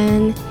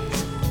 Then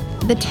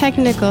the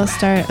technical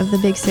start of the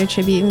Big Sur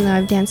tribute, even though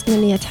I've danced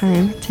many a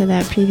time to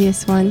that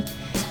previous one,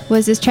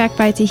 was this track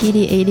by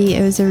Tahiti 80.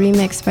 It was a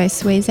remix by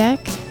Swayzak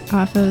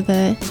off of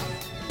the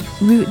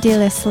Route de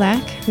la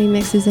Slack,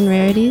 Remixes and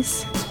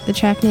Rarities. The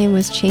track name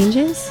was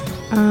Changes.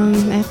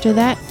 After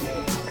that,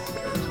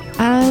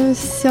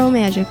 So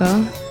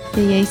Magical,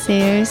 the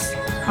Yaysayers,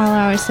 All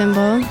Our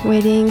Symbol,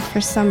 Waiting for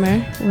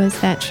Summer was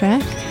that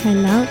track,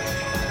 Heading Out.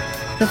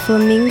 The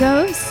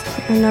Flamingos,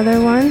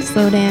 another one,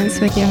 Slow Dance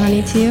with Your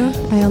Honey Too,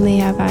 I Only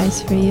Have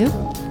Eyes for You.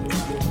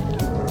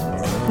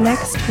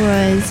 Next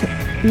was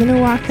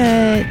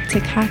Minnewaca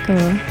Takako.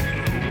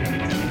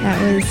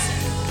 That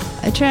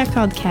was a track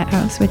called Cat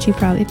House, which you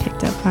probably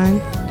picked up on.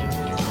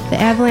 The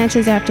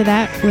Avalanches after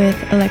that with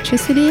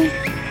Electricity,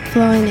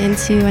 flowing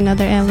into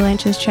another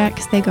Avalanches track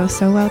because they go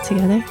so well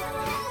together.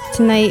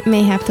 Tonight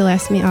May Have to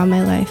Last Me All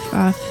My Life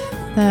off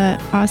the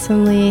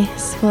awesomely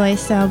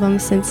spliced album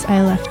Since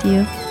I Left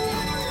You.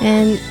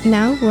 And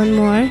now one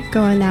more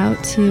going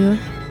out to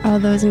all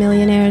those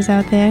millionaires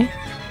out there.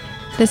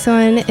 This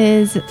one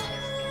is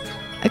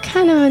a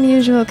kind of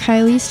unusual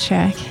Kylie's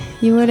track.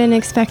 You wouldn't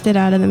expect it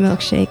out of the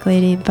Milkshake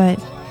Lady, but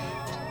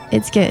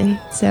it's good,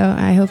 so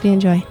I hope you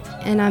enjoy.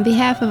 And on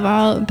behalf of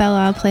all Belle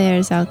Isle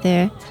players out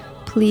there,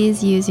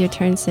 please use your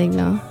turn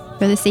signal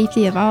for the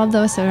safety of all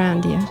those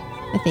around you.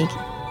 Thank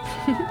you.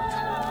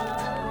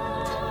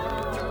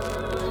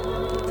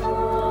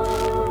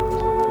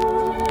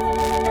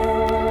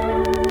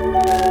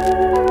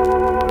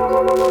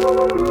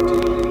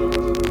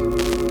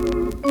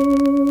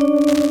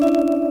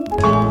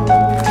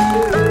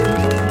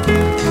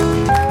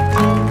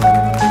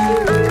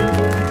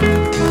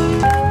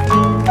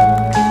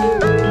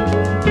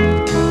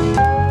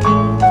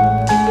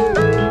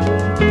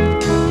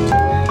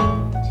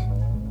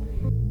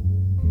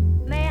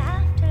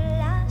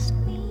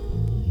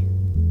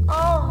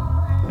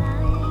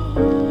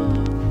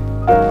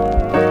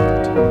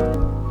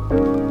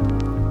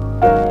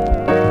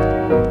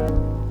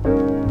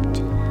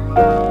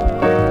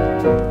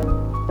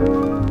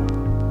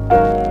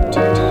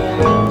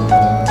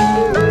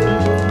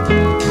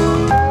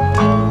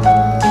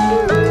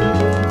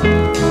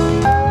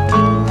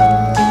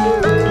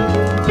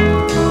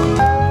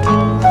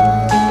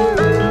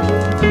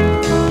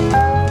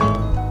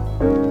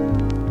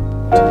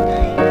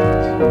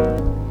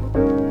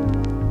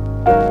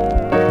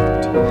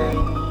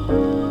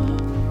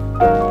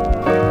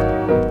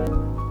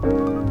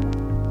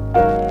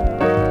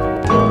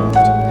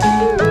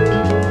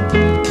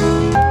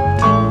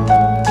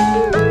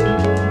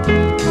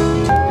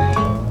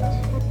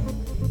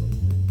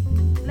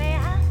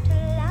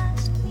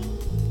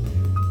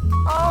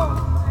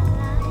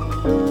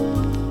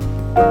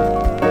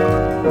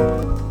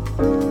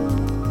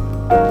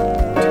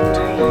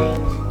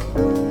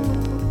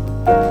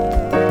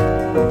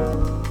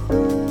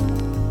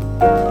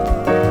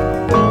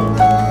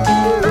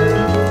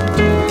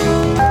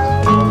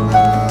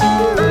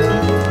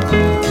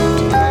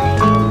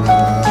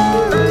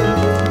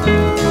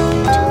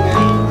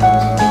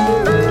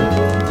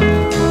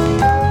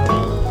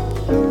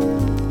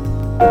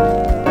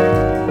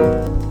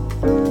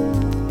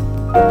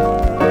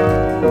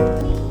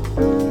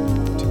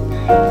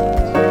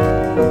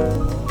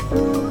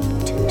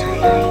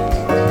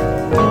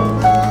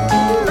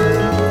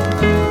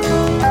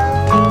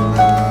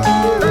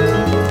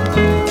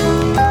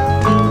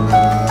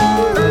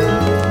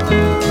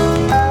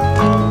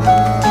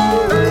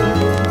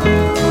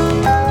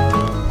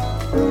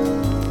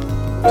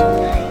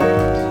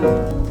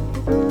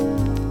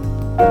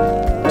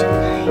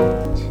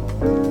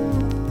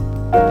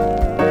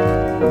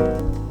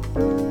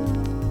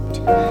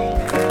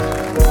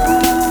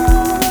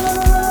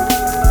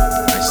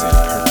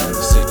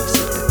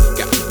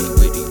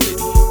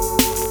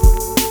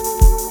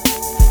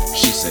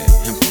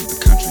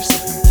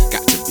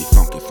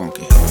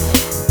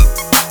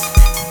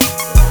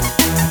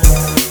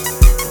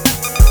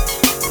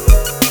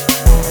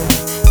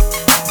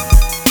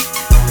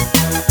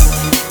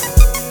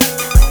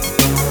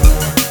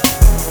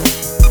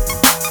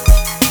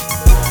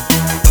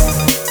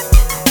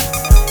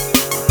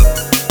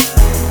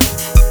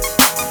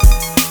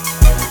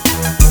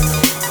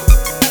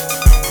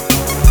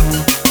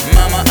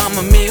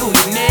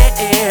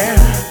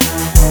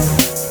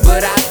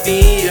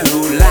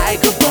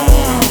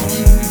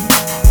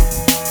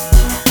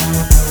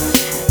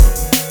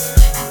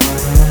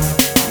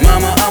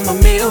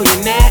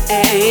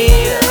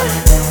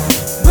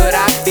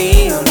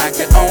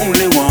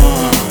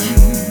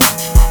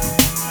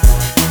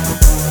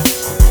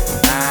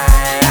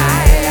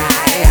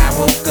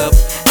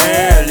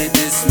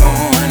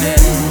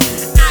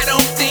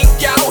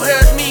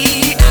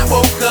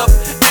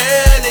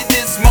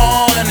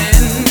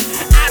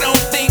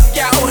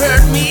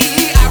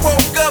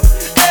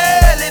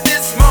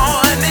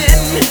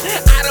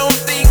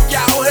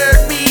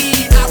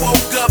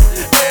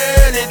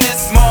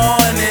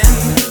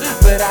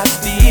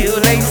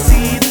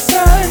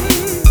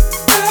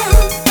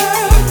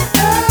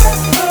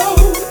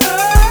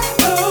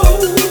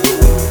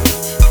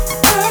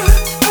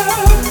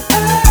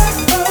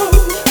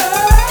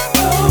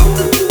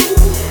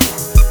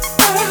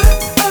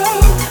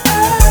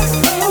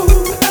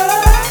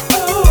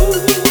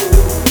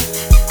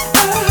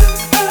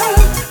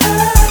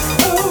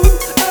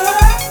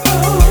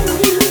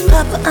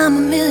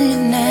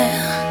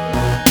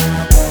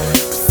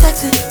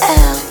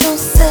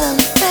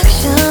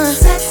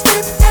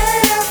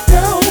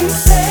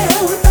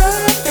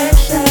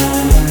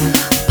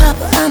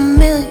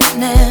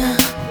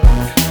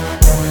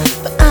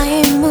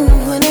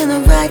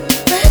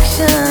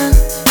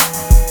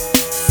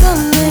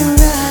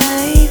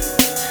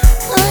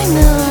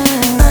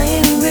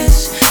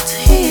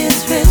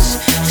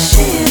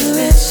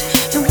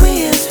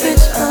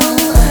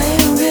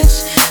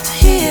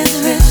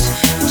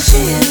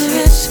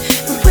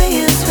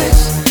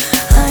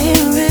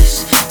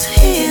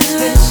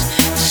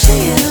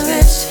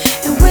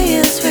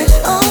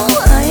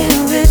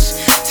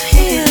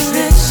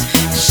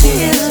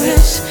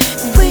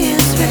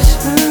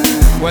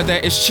 Where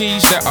there is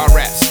cheese, there are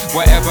rats.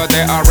 Wherever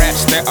there are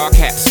rats, there are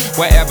cats.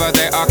 Wherever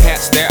there are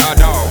cats, there are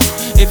dogs.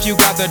 If you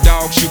got the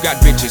dogs, you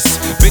got bitches.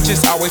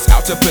 Bitches always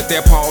out to put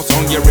their paws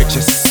on your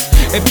riches.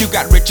 If you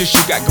got riches, you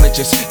got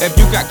glitches. If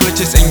you got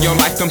glitches in your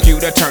life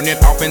computer, turn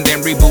it off and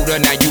then reboot her,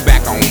 now you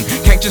back on.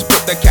 Can't just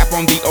put the cap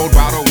on the old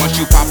bottle. Once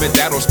you pop it,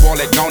 that'll spoil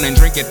it. Gone and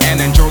drink it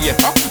and enjoy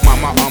it. Oh,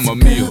 mama, I'm a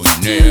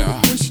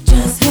millionaire. She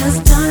just has